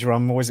certain age where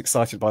I'm always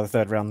excited by the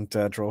third round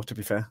draw, to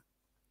be fair.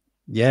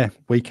 Yeah,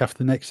 week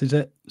after next, is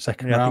it?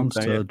 Second round,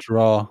 so yeah.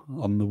 Draw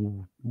on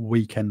the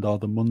weekend or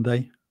the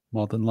Monday,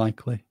 more than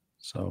likely.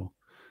 So,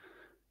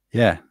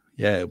 yeah,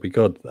 it'll be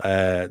good.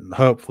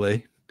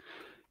 Hopefully,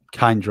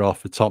 kind draw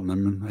for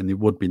Tottenham, and it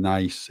would be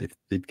nice if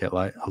they did get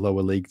like a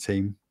lower league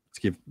team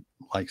to give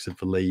likes of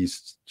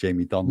Veliz,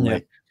 Jamie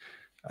Donnelly,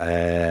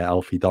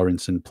 Alfie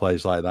Dorrington,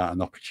 players like that,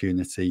 an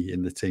opportunity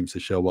in the team to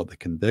show what they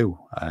can do.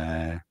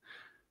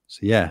 So,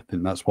 yeah, I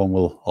think that's one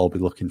we'll all be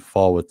looking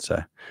forward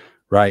to.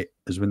 Right,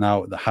 as we're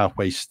now at the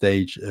halfway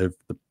stage of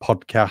the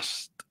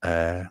podcast,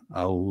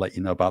 I'll let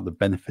you know about the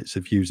benefits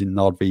of using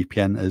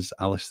NordVPN as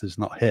Alistair's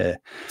not here.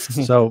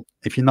 So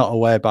if you're not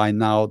aware by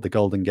now, the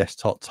Gold Guest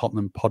Talk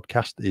Tottenham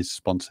podcast is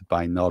sponsored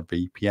by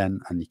NordVPN,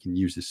 and you can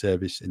use the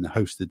service in a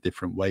host of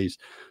different ways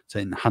to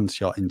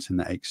enhance your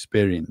internet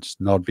experience.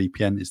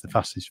 NordVPN is the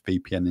fastest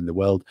VPN in the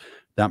world.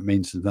 That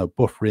means there's no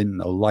buffering,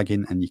 no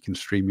lagging, and you can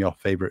stream your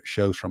favorite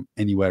shows from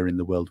anywhere in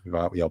the world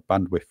without your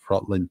bandwidth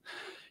throttling.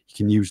 You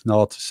can use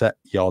Nord to set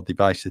your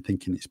device to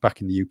thinking it's back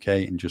in the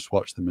UK and just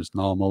watch them as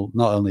normal.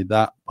 Not only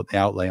that, but the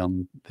outlay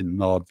on the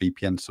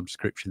NordVPN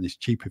subscription is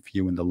cheaper for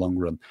you in the long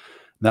run.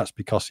 that's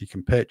because you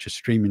can purchase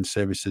streaming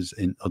services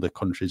in other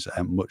countries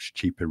at much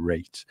cheaper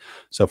rates.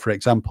 So, for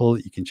example,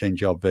 you can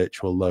change your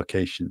virtual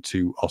location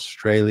to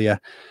Australia,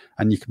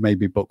 and you can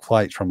maybe book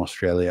flights from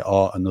Australia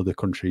or another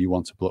country you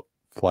want to book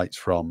flights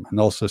from. And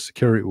also,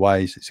 security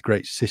wise, it's a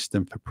great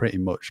system for pretty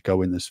much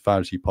going as far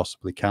as you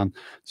possibly can to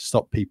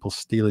stop people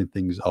stealing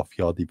things off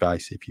your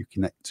device if you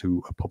connect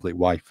to a public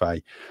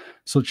Wi-Fi.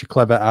 Such a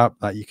clever app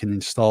that you can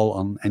install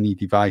on any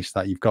device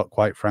that you've got,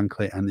 quite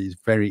frankly, and it's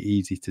very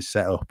easy to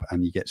set up,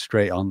 and you get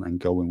straight on and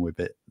going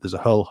with it. There's a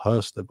whole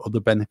host of other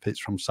benefits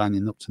from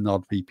signing up to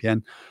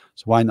NordVPN,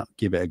 so why not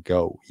give it a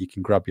go? You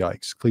can grab your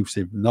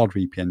exclusive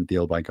NordVPN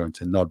deal by going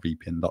to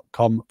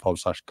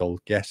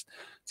nordvpn.com/goldguest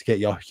to get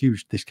your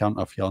huge discount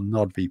off your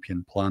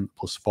NordVPN plan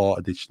plus 4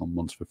 additional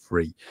months for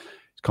free.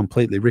 It's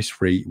completely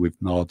risk-free with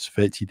Nord's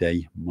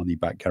 30-day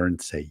money-back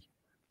guarantee.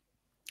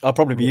 I'll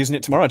probably be using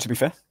it tomorrow, to be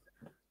fair.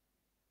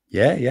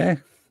 Yeah.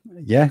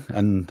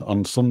 And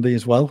on Sunday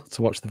as well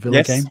to watch the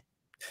Villa game.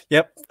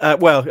 Yep.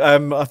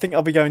 Well, I think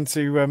I'll be going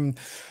to.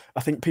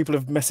 I think people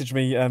have messaged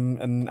me,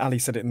 and Ali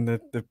said it in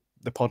the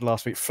pod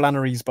last week.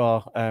 Flannery's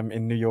Bar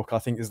in New York, I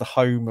think, is the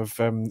home of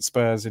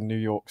Spurs in New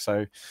York.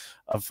 So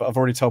I've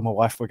already told my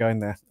wife we're going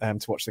there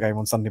to watch the game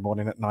on Sunday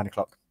morning at 9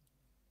 o'clock.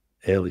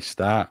 Early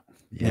start.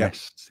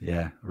 Yes.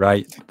 Yeah.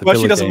 Right.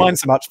 Well, she doesn't mind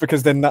so much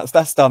because then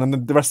that's done,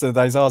 and the rest of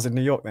the day's ours in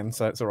New York then,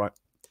 so it's all right.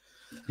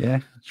 Yeah,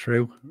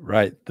 true.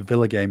 Right. The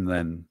Villa game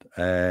then.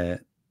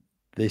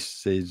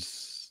 This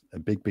is a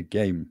big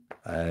game.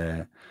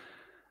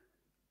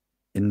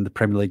 In the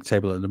Premier League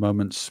table at the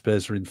moment,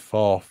 Spurs are in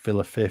 4th,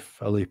 Villa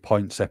 5th, only a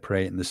point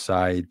separating the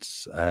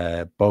sides.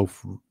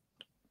 Both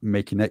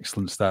making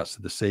excellent starts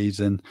to the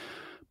season,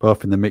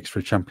 both in the mix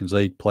for Champions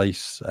League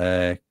place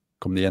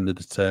come the end of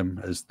the term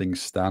as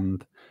things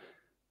stand.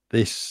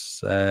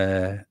 This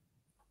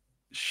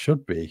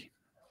should be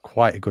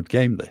quite a good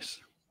game,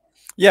 this.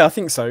 Yeah, I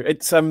think so.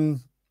 It's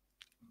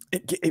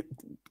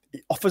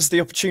it offers the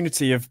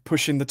opportunity of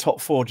pushing the top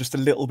 4 just a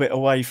little bit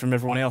away from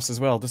everyone else as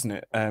well, doesn't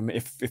it?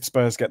 If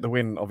Spurs get the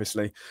win,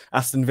 obviously.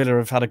 Aston Villa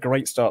have had a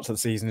great start to the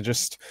season,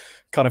 just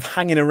kind of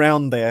hanging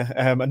around there,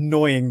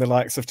 annoying the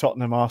likes of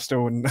Tottenham,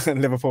 Arsenal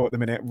and Liverpool at the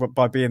minute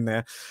by being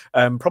there.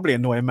 Probably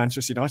annoying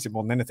Manchester United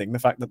more than anything. The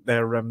fact that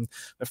they're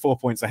 4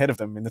 points ahead of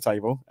them in the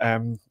table,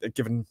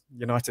 given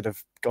United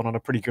have gone on a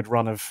pretty good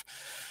run of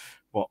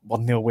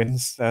 1-0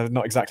 wins.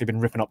 Not exactly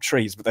been ripping up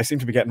trees, but they seem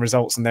to be getting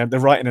results, and they're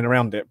right in and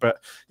around it.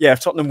 But yeah,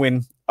 if Tottenham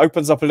win,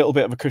 opens up a little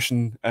bit of a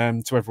cushion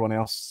to everyone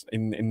else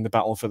in the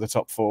battle for the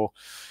top 4.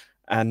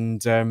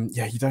 And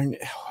you don't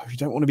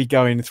want to be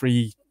going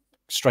 3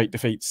 straight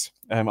defeats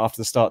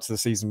after the start to the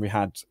season we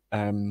had.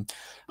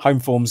 Home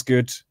form's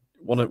good.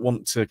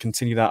 Want to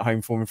continue that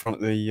home form in front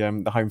of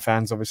the home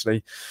fans,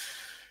 obviously.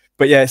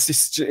 But yeah,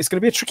 it's going to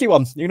be a tricky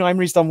one.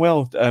 Emery's done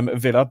well at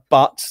Villa,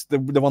 but the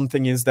one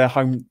thing is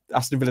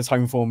Aston Villa's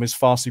home form is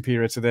far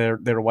superior to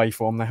their away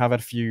form. They have had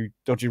a few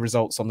dodgy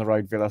results on the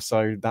road, Villa,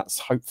 so that's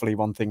hopefully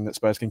one thing that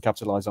Spurs can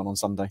capitalise on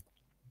Sunday.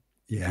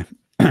 Yeah.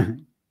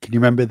 Can you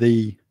remember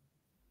the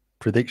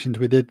predictions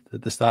we did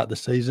at the start of the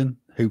season?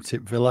 Who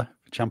tipped Villa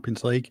for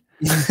Champions League?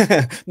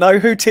 No,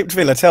 who tipped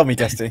Villa? Tell me,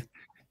 Guesty.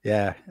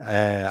 Yeah,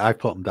 I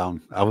put them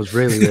down. I was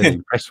really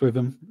impressed with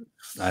them.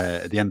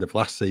 At the end of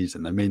last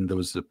season, I mean, there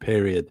was a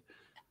period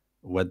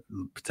where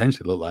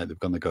potentially looked like they're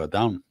going to go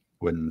down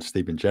when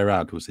Steven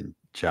Gerrard was in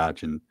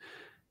charge, and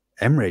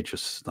Emery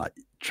just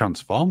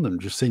transformed them.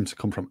 Just seemed to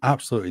come from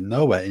absolutely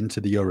nowhere into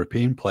the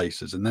European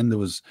places, and then there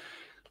was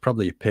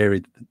probably a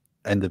period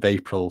end of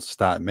April,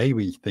 start of May,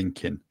 where you're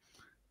thinking,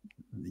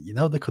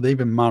 they could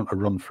even mount a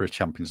run for a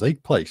Champions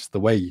League place. The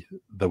way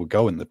they were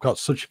going, they've got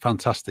such a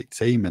fantastic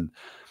team, and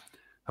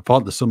I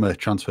thought the summer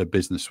transfer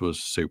business was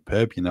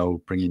superb,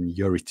 bringing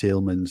Yuri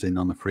Tielemans in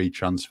on a free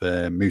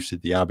transfer, Moussa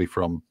Diaby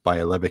from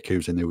Bayer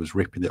Leverkusen, who was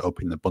ripping it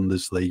up in the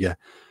Bundesliga.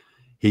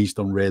 He's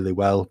done really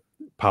well.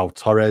 Pau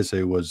Torres,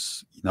 who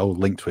was,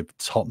 linked with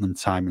Tottenham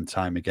time and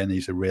time again.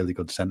 He's a really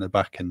good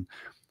centre-back, and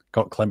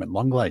got Clement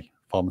Longley,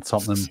 former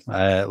Tottenham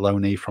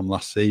loanee from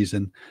last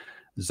season.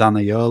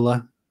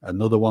 Zaniolo,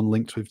 another one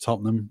linked with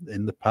Tottenham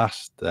in the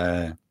past.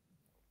 I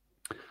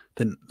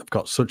think they've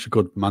got such a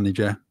good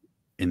manager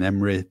in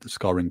Emery,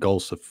 scoring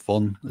goals for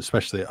fun,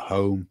 especially at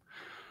home.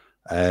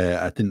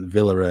 I think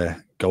Villa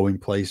are going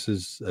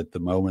places at the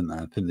moment.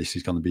 I think this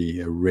is going to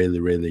be a really,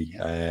 really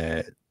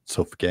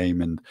tough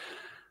game. And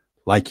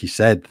like you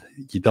said,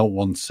 you don't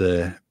want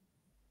to,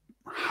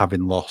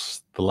 having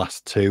lost the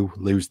last 2,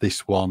 lose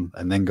this one,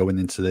 and then going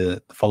into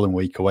the following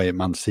week away at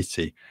Man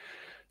City.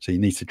 So you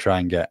need to try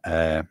and get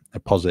a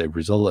positive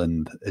result.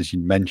 And as you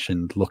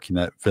mentioned, looking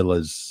at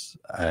Villa's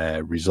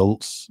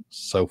results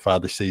so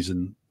far this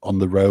season on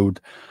the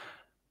road,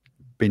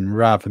 been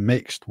rather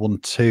mixed.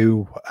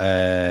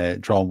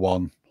 1-2, drawn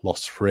 1,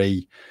 lost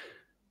 3.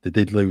 They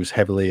did lose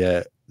heavily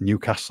at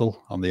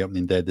Newcastle on the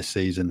opening day of the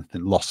season. I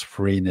think lost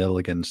 3-0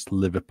 against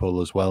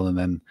Liverpool as well. And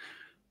then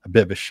a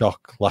bit of a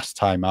shock last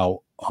time out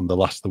on the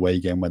last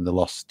away game when they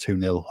lost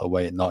 2-0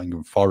 away at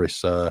Nottingham Forest.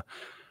 So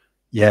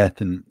yeah,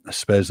 then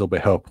Spurs will be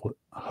hopeful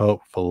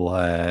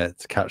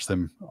to catch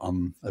them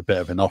on a bit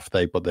of an off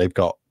day, but they've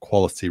got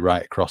quality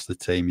right across the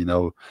team. You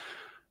know,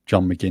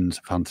 John McGinn's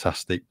a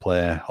fantastic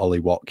player, Ollie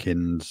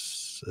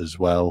Watkins as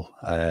well,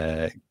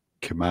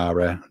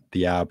 Kamara,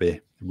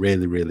 Diaby,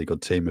 really, really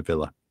good team of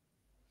Villa.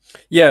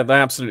 Yeah, they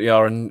absolutely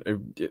are, and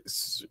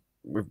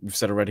we've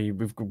said already,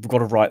 we've got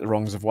to right the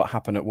wrongs of what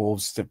happened at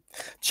Wolves.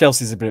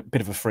 Chelsea's a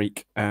bit of a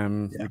freak,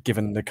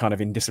 given the kind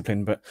of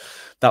indiscipline, but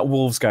that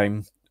Wolves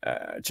game,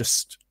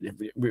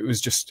 it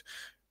was just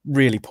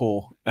really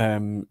poor.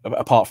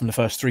 Apart from the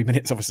first 3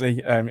 minutes,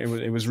 obviously,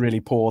 it was really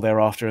poor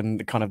thereafter, and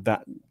the kind of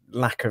that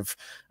lack of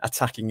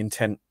attacking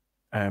intent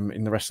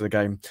in the rest of the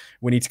game.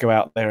 We need to go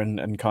out there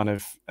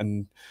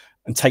and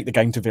take the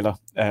game to Villa,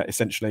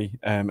 essentially,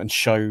 and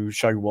show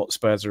what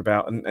Spurs are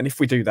about. And if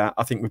we do that,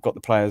 I think we've got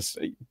the players.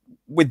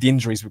 With the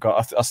injuries we've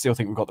got, I still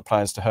think we've got the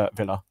players to hurt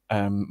Villa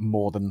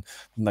more than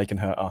they can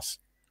hurt us.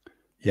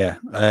 Yeah,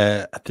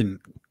 I think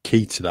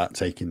key to that,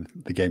 taking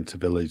the game to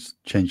Villa, is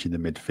changing the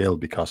midfield,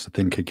 because I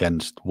think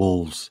against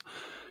Wolves,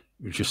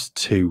 it was just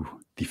too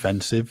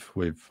defensive,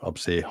 with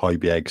obviously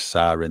Højbjerg,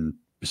 Sarr and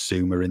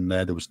Bissouma in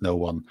there. There was no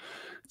one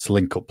to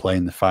link up play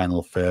in the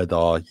final third,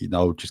 or, you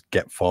know, just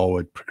get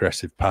forward,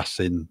 progressive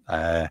passing.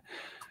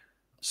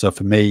 So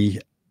for me,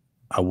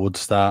 I would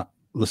start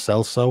Lo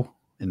Celso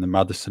in the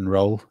Maddison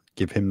role,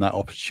 give him that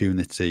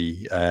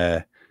opportunity.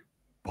 But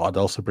I'd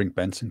also bring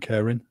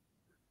Bentancur in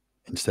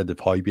instead of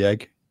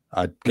Højbjerg.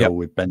 I'd go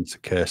with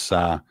Bentancur,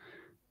 Sarr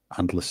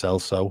and Lo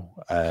Celso.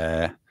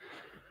 I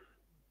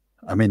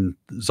mean,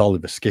 there's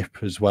Oliver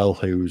Skip as well,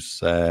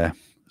 who's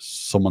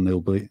someone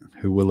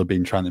who will have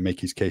been trying to make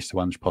his case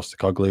to Ange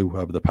Postecoglou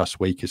over the past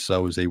week or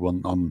so, as he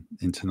went on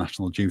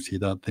international duty, I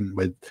don't think,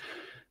 with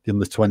the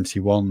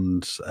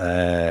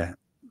under-21s.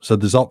 So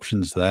there's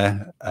options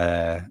there.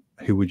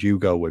 Who would you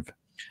go with?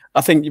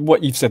 I think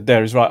what you've said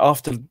there is right.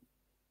 After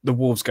the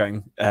Wolves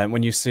game,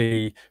 when you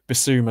see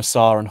Bissouma,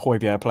 Sarr and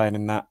Højbjerg playing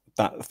in that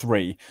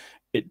three,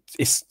 it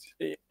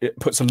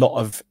puts a lot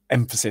of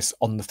emphasis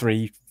on the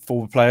three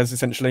forward players,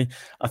 essentially.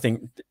 I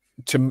think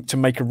to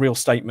make a real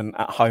statement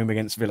at home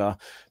against Villa,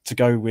 to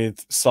go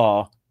with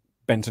Sarr,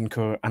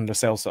 Bentancur and Lo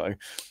Celso,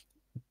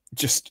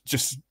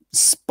 just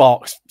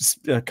sparks,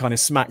 kind of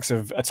smacks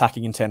of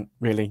attacking intent,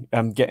 really.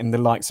 Getting the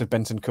likes of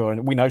Bentancur,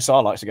 and we know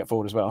Sarr likes to get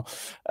forward as well.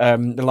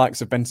 The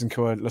likes of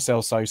Bentancur, Lo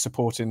Celso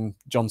supporting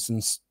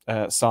Johnson's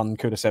son,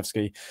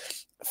 Kulusevski.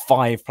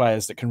 5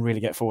 players that can really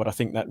get forward. I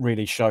think that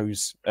really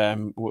shows,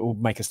 will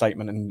make a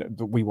statement, and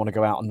that we want to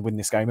go out and win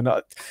this game. And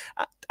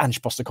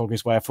Ange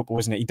Postecoglou's way of football,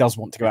 isn't it? He does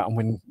want to go out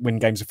and win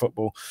games of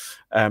football,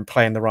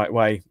 playing the right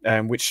way,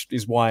 which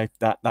is why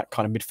that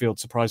kind of midfield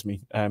surprised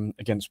me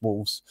against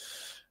Wolves.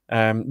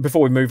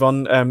 Before we move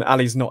on,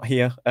 Ali's not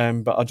here,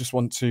 but I just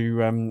want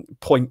to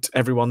point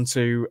everyone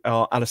to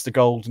our Alistair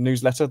Gold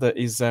newsletter that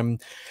is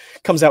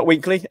comes out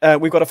weekly.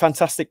 We've got a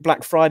fantastic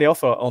Black Friday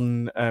offer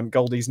on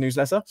Goldie's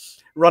newsletter,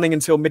 running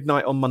until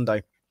midnight on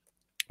Monday.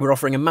 We're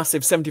offering a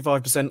massive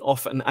 75%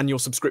 off an annual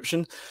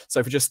subscription.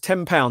 So for just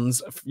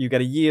 £10, you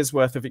get a year's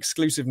worth of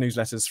exclusive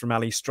newsletters from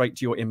Ali straight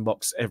to your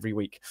inbox every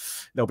week.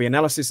 There'll be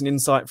analysis and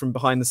insight from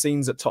behind the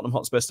scenes at Tottenham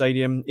Hotspur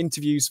Stadium,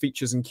 interviews,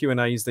 features and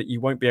Q&As that you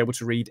won't be able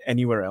to read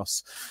anywhere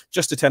else.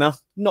 Just a tenner,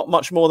 not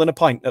much more than a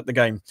pint at the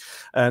game.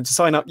 To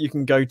sign up, you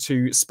can go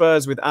to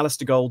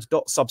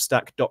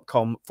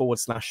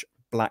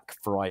spurswithalistairgold.substack.com/Black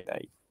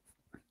Friday.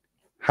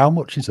 How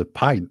much is a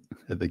pint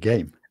at the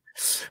game?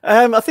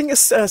 I think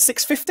it's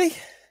 £6.50.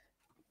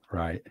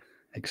 Right,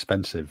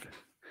 expensive.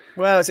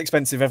 Well, it's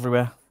expensive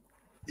everywhere.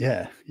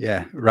 Yeah,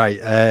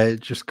 right.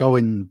 Just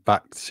going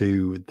back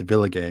to the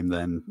Villa game,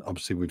 then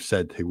obviously we've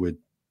said who would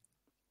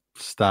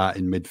start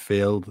in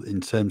midfield. In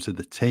terms of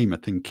the team, I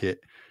think it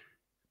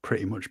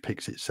pretty much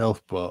picks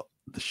itself, but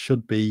there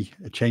should be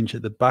a change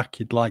at the back,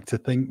 you'd like to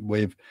think,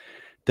 with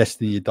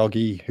Destiny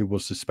Udogie, who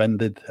was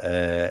suspended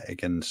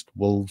against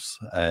Wolves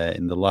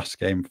in the last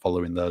game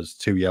following those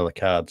 2 yellow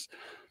cards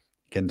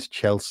against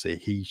Chelsea.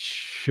 He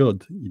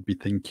should, you'd be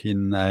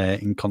thinking,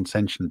 in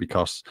contention,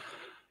 because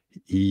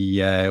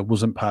he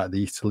wasn't part of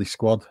the Italy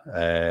squad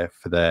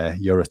for their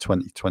Euro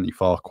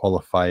 2024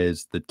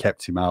 qualifiers. They'd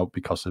kept him out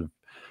because of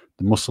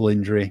the muscle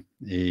injury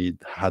he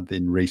had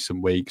in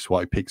recent weeks,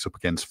 what he picks up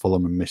against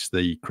Fulham and missed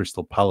the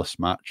Crystal Palace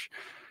match.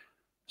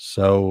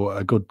 So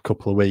a good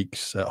couple of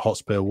weeks at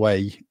Hotspur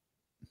Way,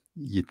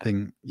 you'd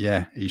think,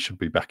 yeah, he should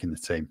be back in the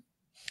team.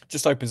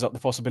 Just opens up the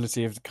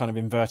possibility of kind of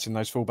inverting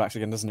those fullbacks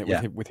again, doesn't it?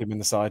 Yeah. With him in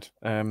the side.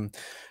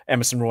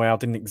 Emerson Royale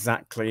didn't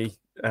exactly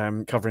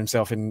cover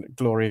himself in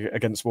glory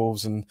against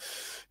Wolves, and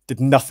did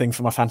nothing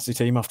for my fantasy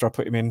team after I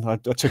put him in. I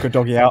took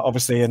Udogie out,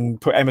 obviously,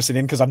 and put Emerson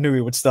in because I knew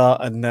he would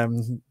start,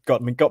 and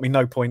got me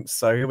no points,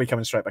 so he'll be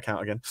coming straight back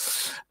out again.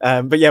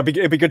 But yeah,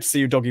 it'd be good to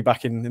see Udogie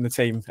back in the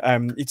team.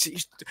 You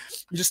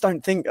just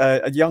don't think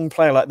a young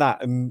player like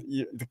that, and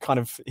the kind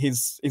of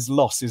his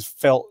loss is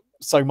felt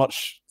so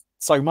much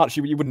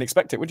you wouldn't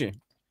expect it, would you?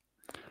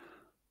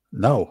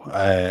 No,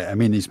 I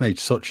mean, he's made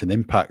such an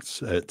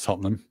impact at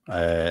Tottenham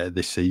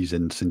this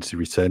season since he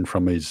returned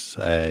from his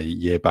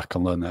year back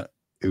on loan at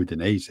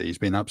Udinese. He's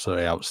been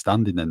absolutely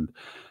outstanding. And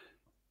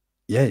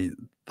yeah,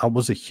 that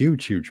was a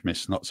huge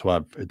miss not to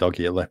have a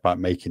doggy at left back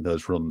making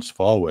those runs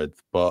forward.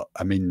 But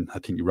I mean, I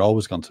think you're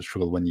always going to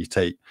struggle when you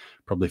take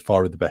probably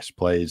 4 of the best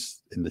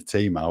players in the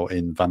team out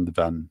in Van der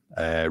Van,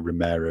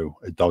 Romero,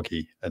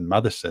 Doggy, and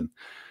Maddison.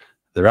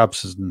 Their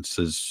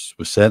absences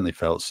were certainly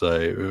felt, so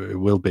it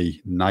will be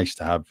nice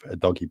to have a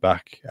doggy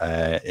back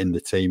in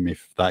the team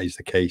if that is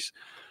the case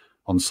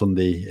on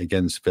Sunday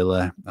against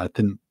Villa. I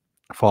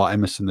thought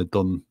Emerson had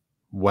done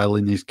well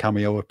in his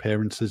cameo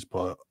appearances,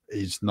 but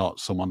he's not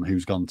someone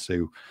who's going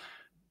to,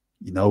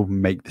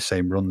 make the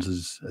same runs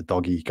as a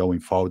doggy going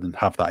forward and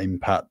have that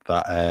impact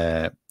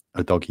that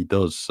a doggy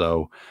does.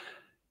 So,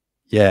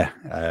 yeah,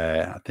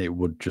 I think it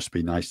would just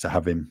be nice to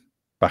have him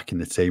back in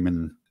the team,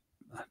 and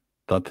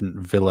I think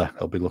Villa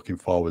will be looking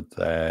forward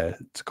to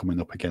coming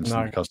up against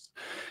him because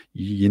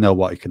you know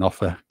what he can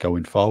offer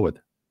going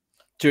forward.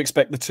 Do you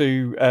expect the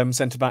 2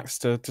 centre-backs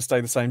to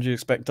stay the same? Do you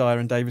expect Dyer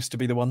and Davis to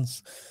be the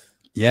ones?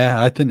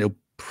 Yeah, I think it'll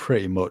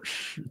pretty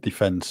much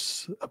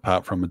defence,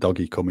 apart from a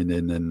doggy coming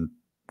in, and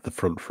the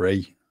front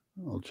 3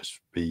 will just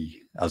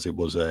be as it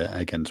was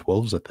against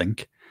Wolves, I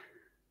think.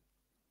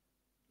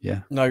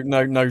 Yeah.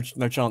 No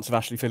chance of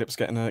Ashley Phillips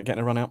getting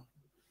a run out?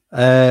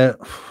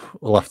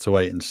 We'll have to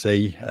wait and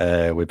see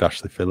with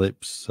Ashley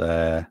Phillips.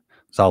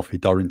 Alfie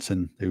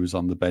Dorrington, who was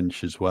on the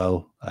bench as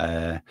well.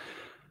 I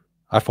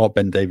thought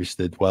Ben Davies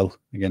did well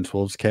against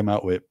Wolves, came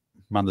out with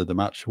Man of the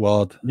Match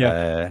award.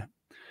 Yeah.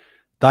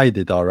 Dyer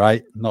did all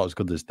right, not as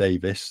good as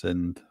Davis.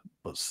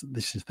 But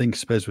this is the thing,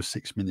 Spurs were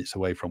 6 minutes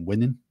away from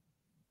winning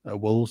at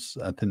Wolves.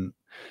 I think,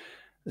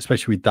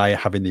 especially with Dyer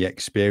having the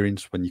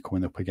experience when you're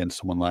coming up against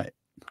someone like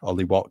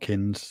Ollie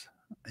Watkins,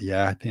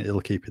 yeah, I think it'll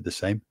keep it the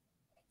same.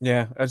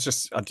 Yeah, it's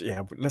just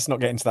let's not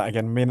get into that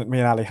again. Me and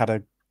Ali had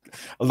a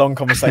long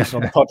conversation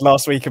on the pod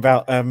last week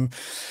about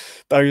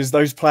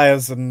those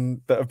players and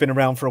that have been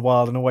around for a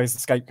while and always the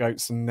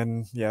scapegoats, and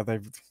then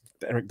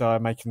Eric Dyer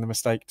making the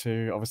mistake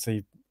to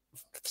obviously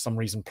for some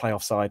reason play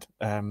offside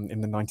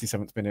in the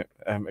 97th minute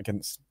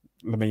against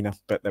Lamina,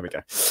 but there we go.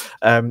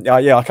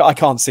 I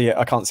can't see it.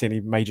 I can't see any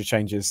major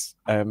changes.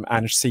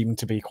 Ange seemed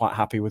to be quite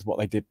happy with what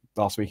they did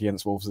last week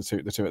against Wolves, the two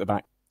at the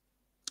back.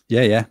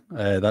 Yeah.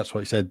 That's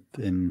what he said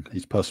in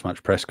his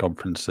post-match press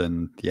conference,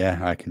 and yeah,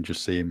 I can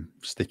just see him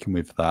sticking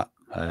with that.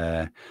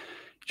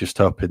 Just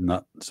hoping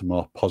that it's a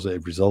more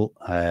positive result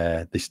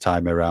this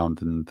time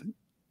around, and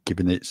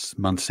given it's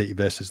Man City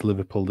versus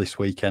Liverpool this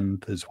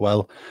weekend as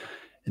well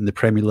in the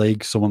Premier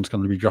League, someone's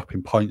going to be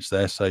dropping points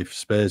there. So if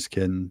Spurs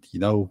can,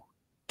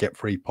 get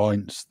 3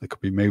 points, they could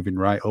be moving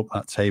right up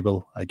that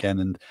table again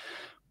and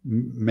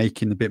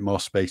making a bit more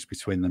space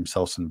between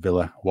themselves and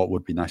Villa, what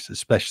would be nice,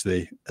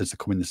 especially as they're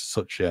coming into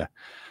such a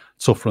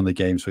tough run of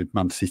games with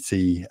Man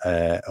City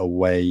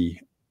away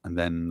and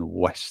then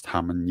West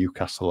Ham and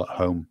Newcastle at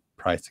home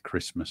prior to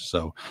Christmas.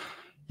 So,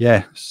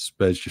 yeah,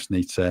 Spurs just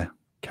need to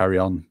carry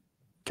on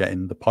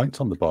getting the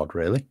points on the board,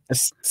 really.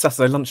 It's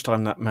Saturday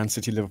lunchtime, that Man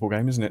City-Liverpool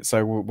game, isn't it?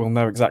 So we'll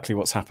know exactly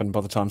what's happened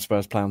by the time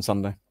Spurs play on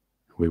Sunday.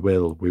 We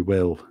will.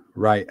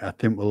 Right, I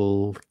think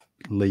we'll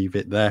leave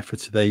it there for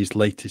today's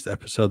latest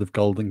episode of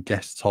Gold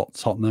Guest Talk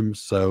Tottenham.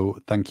 So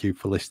thank you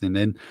for listening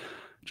in.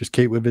 Just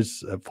keep with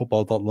us at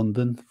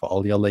Football.London for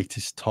all your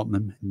latest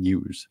Tottenham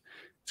news.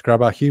 To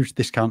grab our huge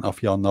discount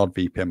off your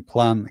NordVPN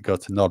plan, go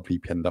to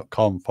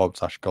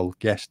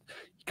nordvpn.com/goldguest.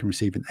 You can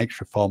receive an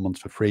extra 4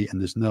 months for free,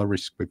 and there's no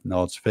risk with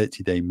Nord's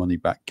 30-day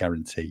money-back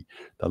guarantee.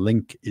 The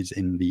link is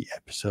in the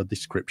episode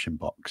description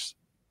box.